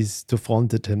easy it is to fall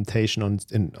into temptation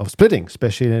of splitting,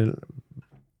 especially in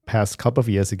past couple of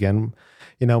years. Again,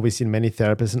 we've seen many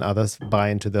therapists and others buy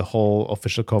into the whole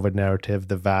official COVID narrative,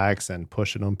 the vax, and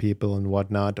push it on people and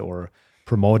whatnot, or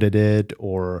promoted it,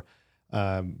 or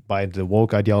by the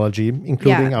woke ideology,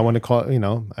 including, I want to call,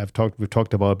 we've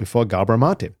talked about it before, Gabor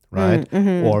Mate, right?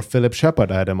 Or Philip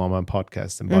Shepard. I had him on my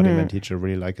podcast, embodiment teacher,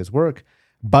 really like his work.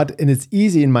 And it's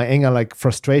easy in my anger, like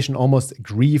frustration, almost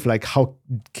grief, like how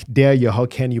dare you, how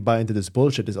can you buy into this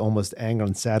bullshit, is almost anger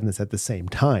and sadness at the same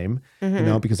time,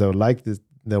 because I like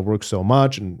their work so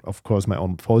much. And of course, my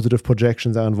own positive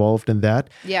projections are involved in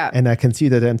that. Yeah. And I can see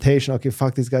the temptation, okay,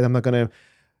 fuck these guys, I'm not going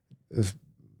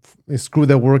to screw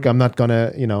their work. I'm not going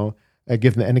to,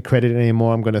 give them any credit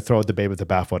anymore. I'm going to throw out the baby with the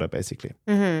bathwater, basically.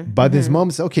 But these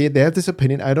moments, okay, they have this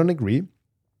opinion, I don't agree.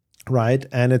 Right.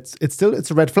 And it's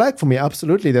a red flag for me.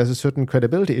 Absolutely. There's a certain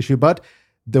credibility issue, but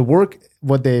the work,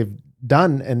 what they've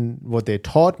done and what they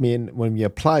taught me, and when we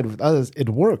applied with others, it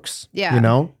works. Yeah.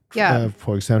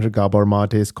 For example, Gabor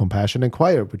Mate's Compassion and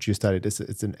Choir, which you studied, it's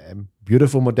a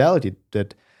beautiful modality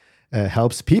that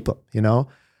helps people,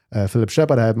 Philip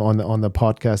Shepard, I have him on the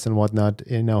podcast and whatnot,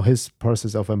 his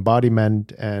process of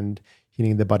embodiment and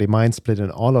healing the body-mind split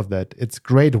and all of that. It's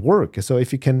great work. So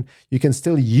if you can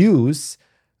still use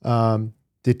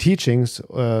the teachings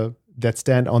that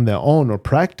stand on their own, or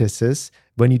practices,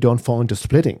 when you don't fall into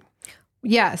splitting.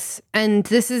 Yes. And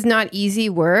this is not easy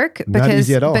work, not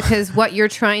easy at all. Because what you're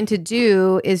trying to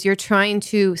do is you're trying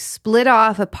to split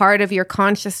off a part of your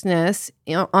consciousness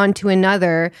onto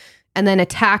another, and then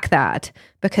attack that,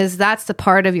 because that's the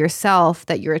part of yourself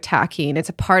that you're attacking. It's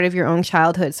a part of your own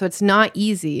childhood. So it's not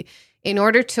easy. In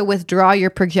order to withdraw your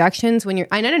projections when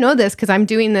I don't know this because I'm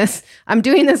doing this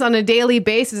on a daily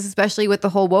basis, especially with the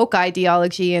whole woke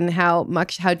ideology and how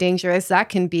dangerous that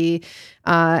can be,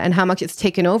 and how much it's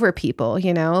taken over people,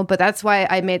 But that's why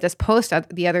I made this post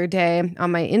the other day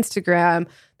on my Instagram,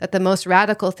 that the most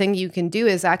radical thing you can do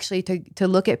is actually to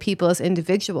look at people as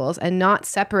individuals and not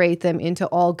separate them into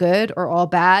all good or all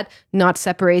bad, not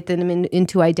separate them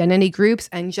into identity groups,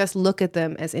 and just look at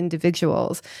them as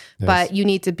individuals. Yes. But you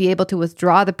need to be able to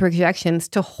withdraw the projections,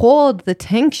 to hold the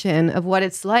tension of what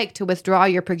it's like to withdraw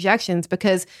your projections,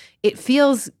 because it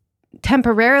feels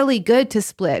temporarily good to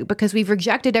split, because we've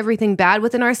rejected everything bad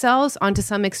within ourselves onto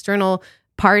some external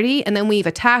party, and then we've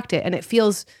attacked it, and it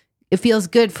feels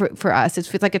good for us. It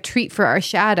feels like a treat for our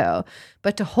shadow.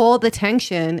 But to hold the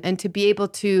tension and to be able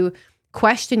to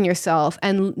question yourself,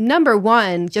 and number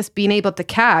one, just being able to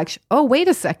catch, oh, wait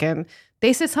a second,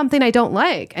 they said something I don't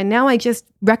like, and now I just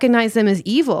recognize them as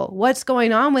evil. What's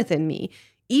going on within me?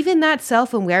 Even that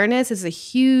self-awareness is a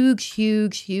huge,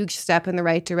 huge, huge step in the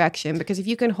right direction, because if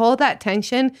you can hold that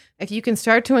tension, if you can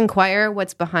start to inquire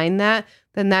what's behind that,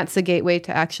 then that's the gateway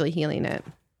to actually healing it.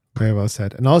 Very well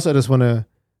said. And also I just want to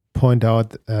point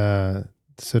out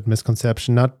certain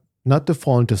misconception, not to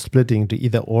fall into splitting to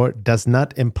either or does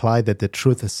not imply that the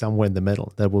truth is somewhere in the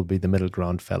middle. That will be the middle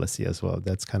ground fallacy as well.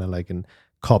 That's kind of like a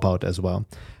cop-out as well.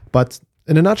 But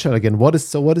in a nutshell, again, what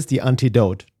is the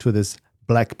antidote to this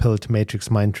black-pilled matrix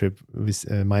mind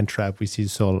trap we see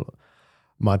so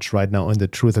much right now in the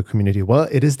truther community? Well,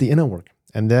 it is the inner work.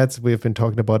 And we've been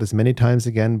talking about this many times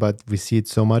again, but we see it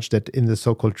so much that in the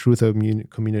so-called truther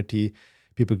community,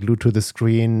 people glued to the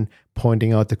screen,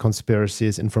 pointing out the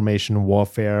conspiracies, information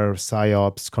warfare,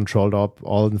 psyops, controlled op,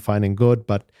 all fine and good.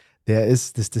 But there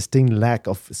is this distinct lack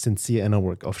of sincere inner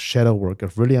work, of shadow work,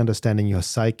 of really understanding your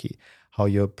psyche, how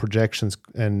your projections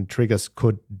and triggers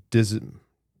could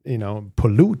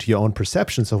pollute your own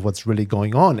perceptions of what's really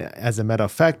going on. As a matter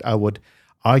of fact, I would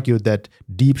argue that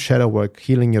deep shadow work,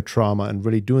 healing your trauma, and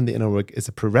really doing the inner work is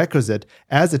a prerequisite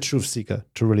as a truth seeker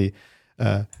to really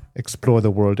explore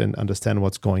the world and understand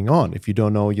what's going on. If you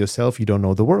don't know yourself, you don't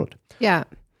know the world. Yeah.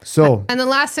 So, and the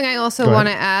last thing I also want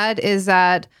to add is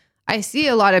that I see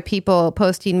a lot of people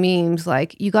posting memes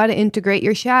like, you got to integrate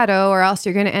your shadow or else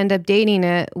you're going to end up dating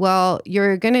it. Well,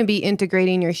 you're going to be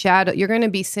integrating your shadow. You're going to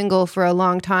be single for a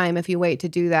long time if you wait to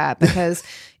do that, because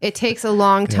it takes a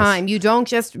long time. You don't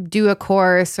just do a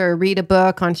course or read a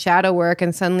book on shadow work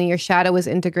and suddenly your shadow is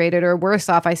integrated. Or worse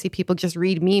off, I see people just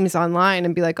read memes online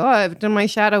and be like, oh, I've done my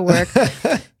shadow work.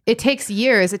 It takes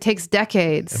years. It takes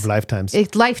decades. Of lifetimes.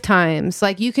 It's lifetimes.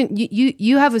 Like we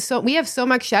have so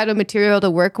much shadow material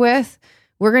to work with.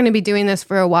 We're going to be doing this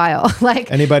for a while.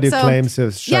 Like anybody who claims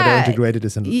to shadow integrated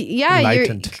is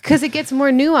enlightened. Because it gets more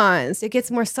nuanced. It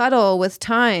gets more subtle with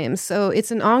time. So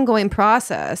it's an ongoing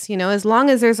process. As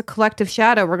long as there's a collective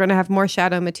shadow, we're going to have more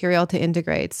shadow material to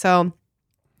integrate. So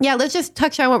yeah, let's just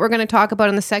touch on what we're going to talk about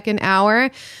in the second hour.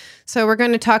 So we're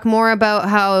going to talk more about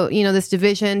how, this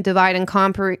division, divide and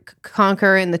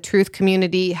conquer in the truth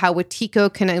community, how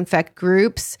Wetiko can infect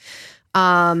groups,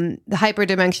 the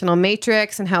hyperdimensional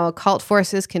matrix, and how occult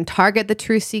forces can target the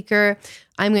truth seeker.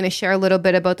 I'm going to share a little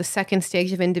bit about the second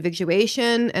stage of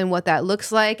individuation and what that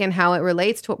looks like and how it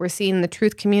relates to what we're seeing in the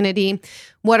truth community.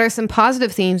 What are some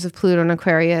positive themes of Pluto and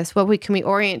Aquarius? What can we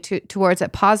orient towards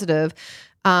that positive?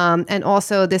 And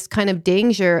also this kind of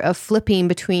danger of flipping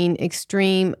between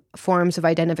extreme forms of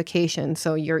identification.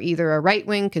 So you're either a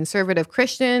right-wing conservative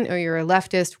Christian or you're a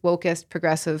leftist, wokist,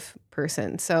 progressive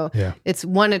person. So it's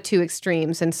one of two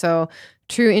extremes. And so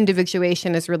true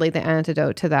individuation is really the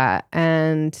antidote to that.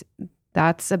 And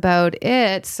that's about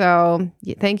it. So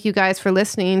thank you guys for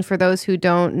listening. For those who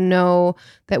don't know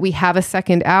that we have a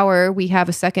second hour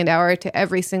to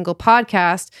every single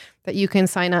podcast that you can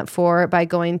sign up for by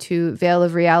going to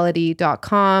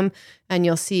veilofreality.com, and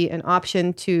you'll see an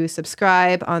option to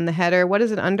subscribe on the header. What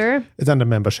is it under? It's under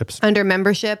memberships. Under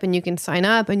membership, and you can sign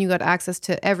up and you got access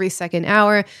to every second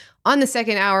hour. On the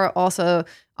second hour, also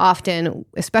often,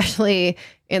 especially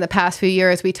in the past few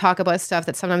years, we talk about stuff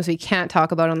that sometimes we can't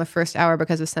talk about on the first hour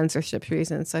because of censorship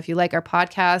reasons. So if you like our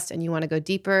podcast and you want to go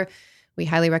deeper, we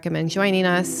highly recommend joining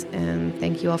us. And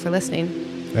thank you all for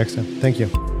listening. Excellent. Thank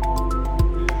you.